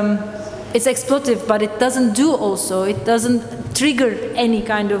 it's exploitive, but it doesn't do also. It doesn't trigger any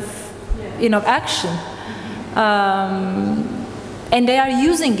kind of, you know, action. And they are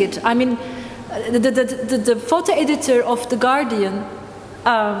using it. I mean, the photo editor of The Guardian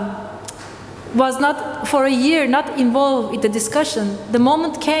was not, for a year, not involved in the discussion. The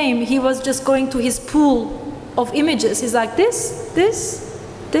moment came, he was just going to his pool of images. He's like, this.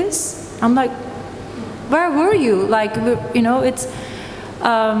 I'm like, where were you? Like, you know, it's...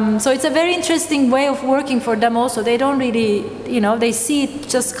 so it's a very interesting way of working for them also. They don't really, you know, they see it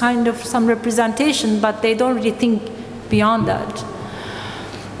just kind of some representation, but they don't really think beyond that.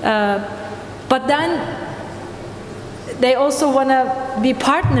 But then they also want to be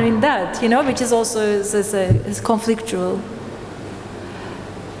partner in that, you know, which is also is conflictual.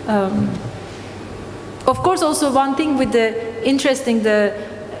 Of course, also one thing with the interesting,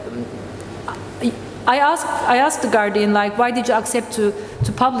 I asked The Guardian, like, why did you accept to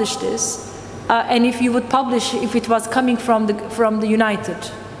publish this? And if you would publish if it was coming from the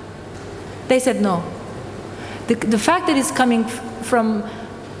United. They said no. The fact that it's coming from,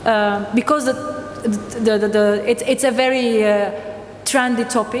 because it's a very trendy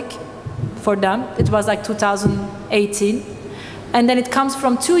topic for them. It was like 2018. And then it comes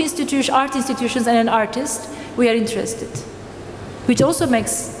from two art institutions and an artist. We are interested. Which also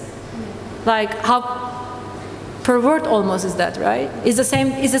makes, like, how pervert almost is that, right? It's the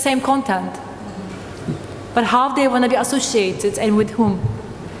same content. But how they want to be associated and with whom?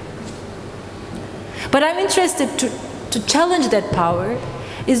 But I'm interested to challenge that power.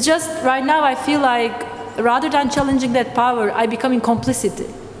 It's just right now I feel like rather than challenging that power, I become in complicity.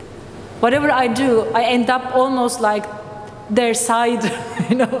 Whatever I do, I end up almost like their side,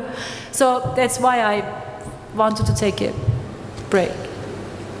 you know. So that's why I wanted to take a break.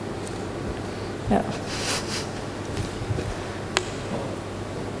 Yeah.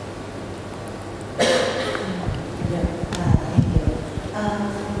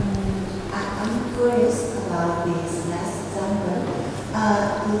 I'm curious about this last example.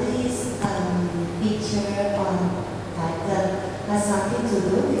 This picture on title has something to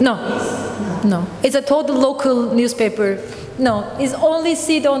do with this? No. It's a total local newspaper. No, it's only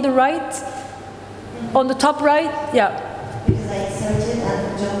see on the right, on the top right. Yeah. Because I searched it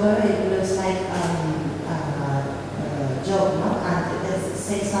and Jumbo, it looks like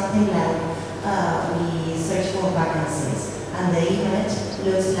something like we search for vacancies, and the image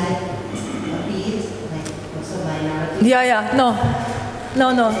looks like a bit, like also my narrative. Yeah, no. The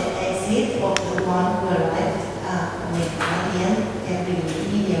exit of the one who arrived, at the end, every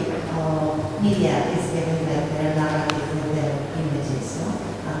media is giving them their narrative with their images, no?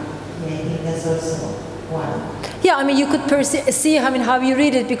 I think that's also one. Yeah, I mean, you could see, I mean, how you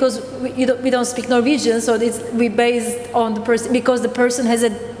read it, because we don't speak Norwegian, so we based on the person, because the person has a,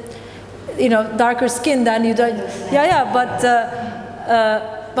 darker skin than you don't. Yeah,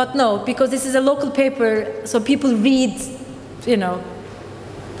 but no, because this is a local paper, so people read,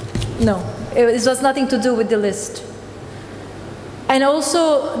 no, it has nothing to do with the list. And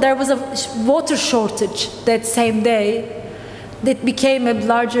also, there was a water shortage that same day that became a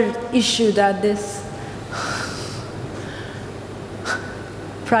larger issue than this.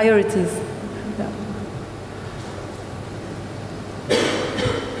 Priorities. Yeah.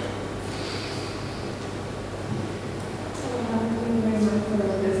 Thank you very much for the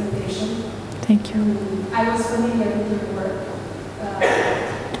presentation. Thank you. I was familiar with your work,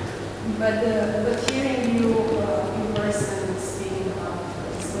 but hearing you in person speaking about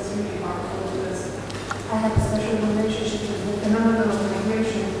this was really powerful, because I have a special relationship with the phenomenon of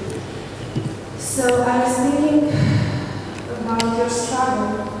migration. So I was thinking about your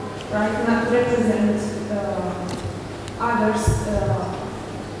struggle, right, not to represent others'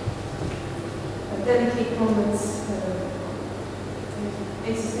 delicate moments,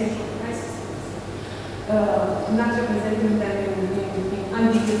 existential crises, not representing them in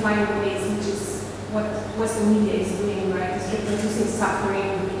undignified ways, which is what Western media is doing, right? It's reproducing suffering,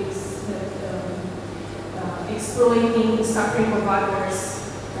 it's exploiting the suffering of others,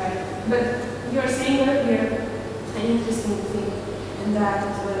 right? But you are saying earlier an interesting thing, and that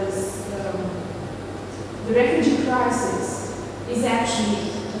was the refugee crisis is actually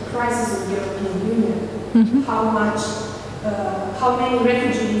a crisis of the European Union. Mm-hmm. How many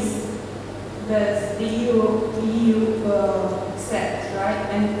refugees does the EU accept, right?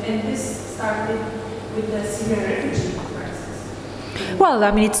 And this started with the Syrian refugee crisis. Well,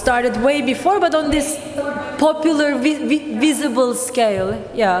 I mean, it started way before, but on this popular, visible scale,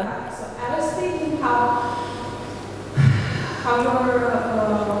 yeah. So I was thinking how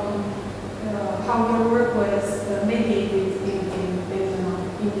your work was mediated in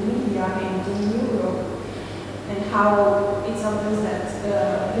the media and in Europe, and how it's obvious that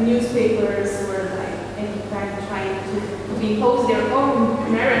the newspapers were like any time trying to impose their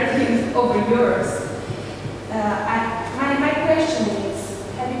own narrative over yours. My question is,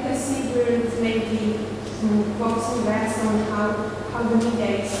 have you considered maybe focusing less on how the media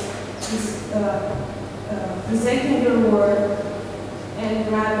is presenting your work,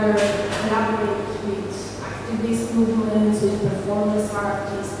 and rather elaborate with activist movements, with performance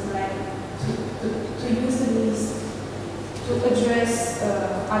artists, like to use these to address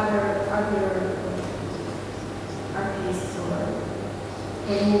other artists or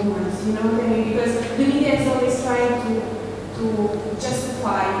movements, you know what I mean? Because the media is always trying to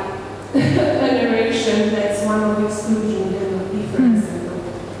justify a narration that's one of exclusion and of difference and of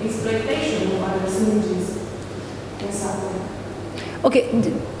exploitation of other images and suffering. Okay,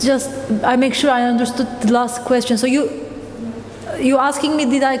 just I make sure I understood the last question. So you asking me,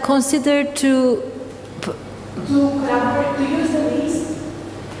 did I consider to collaborate, to use the list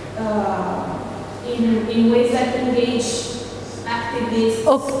in ways that engage activists,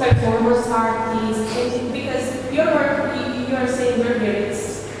 performers, artists, because your work, you are saying earlier,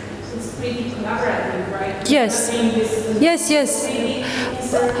 it's pretty collaborative, right? Yes. Yes.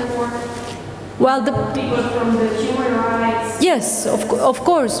 Well, the people from the human rights. Yes, of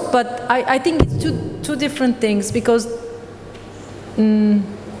course, but I think it's two different things, because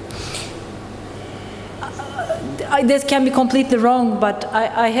this can be completely wrong, but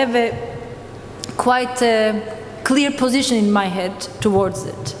I have a quite clear position in my head towards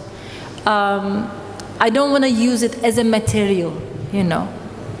it. I don't want to use it as a material, you know.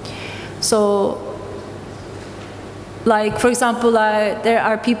 So, like, for example, there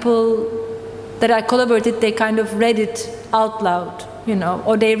are people that I collaborated, they kind of read it out loud, you know,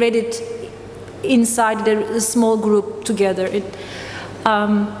 or they read it inside a small group together.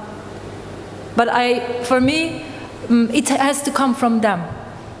 But for me, it has to come from them.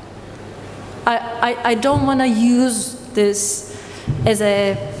 I don't want to use this as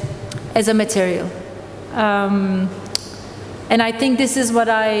a material. And I think this is what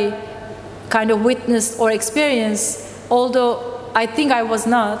I kind of witnessed or experienced, although I think I was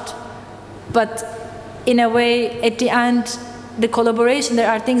not. But in a way, at the end, the collaboration, there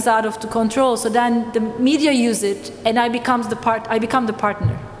are things out of the control. So then the media use it, and I become the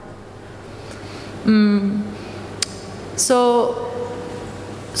partner.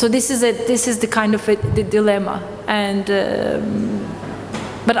 So this is the kind of the dilemma, and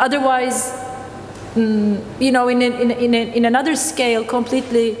but otherwise, you know, in another scale,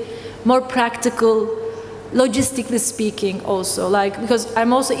 completely more practical, logistically speaking, also, like, because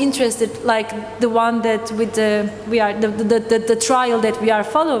I'm also interested, like the one that with the trial that we are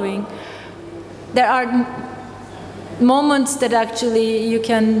following, there are moments that actually you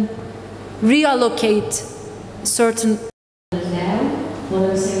can reallocate certain.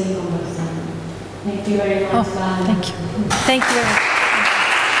 Podeu seguir conversant. Thank you very much. Oh, thank you. Thank you very much.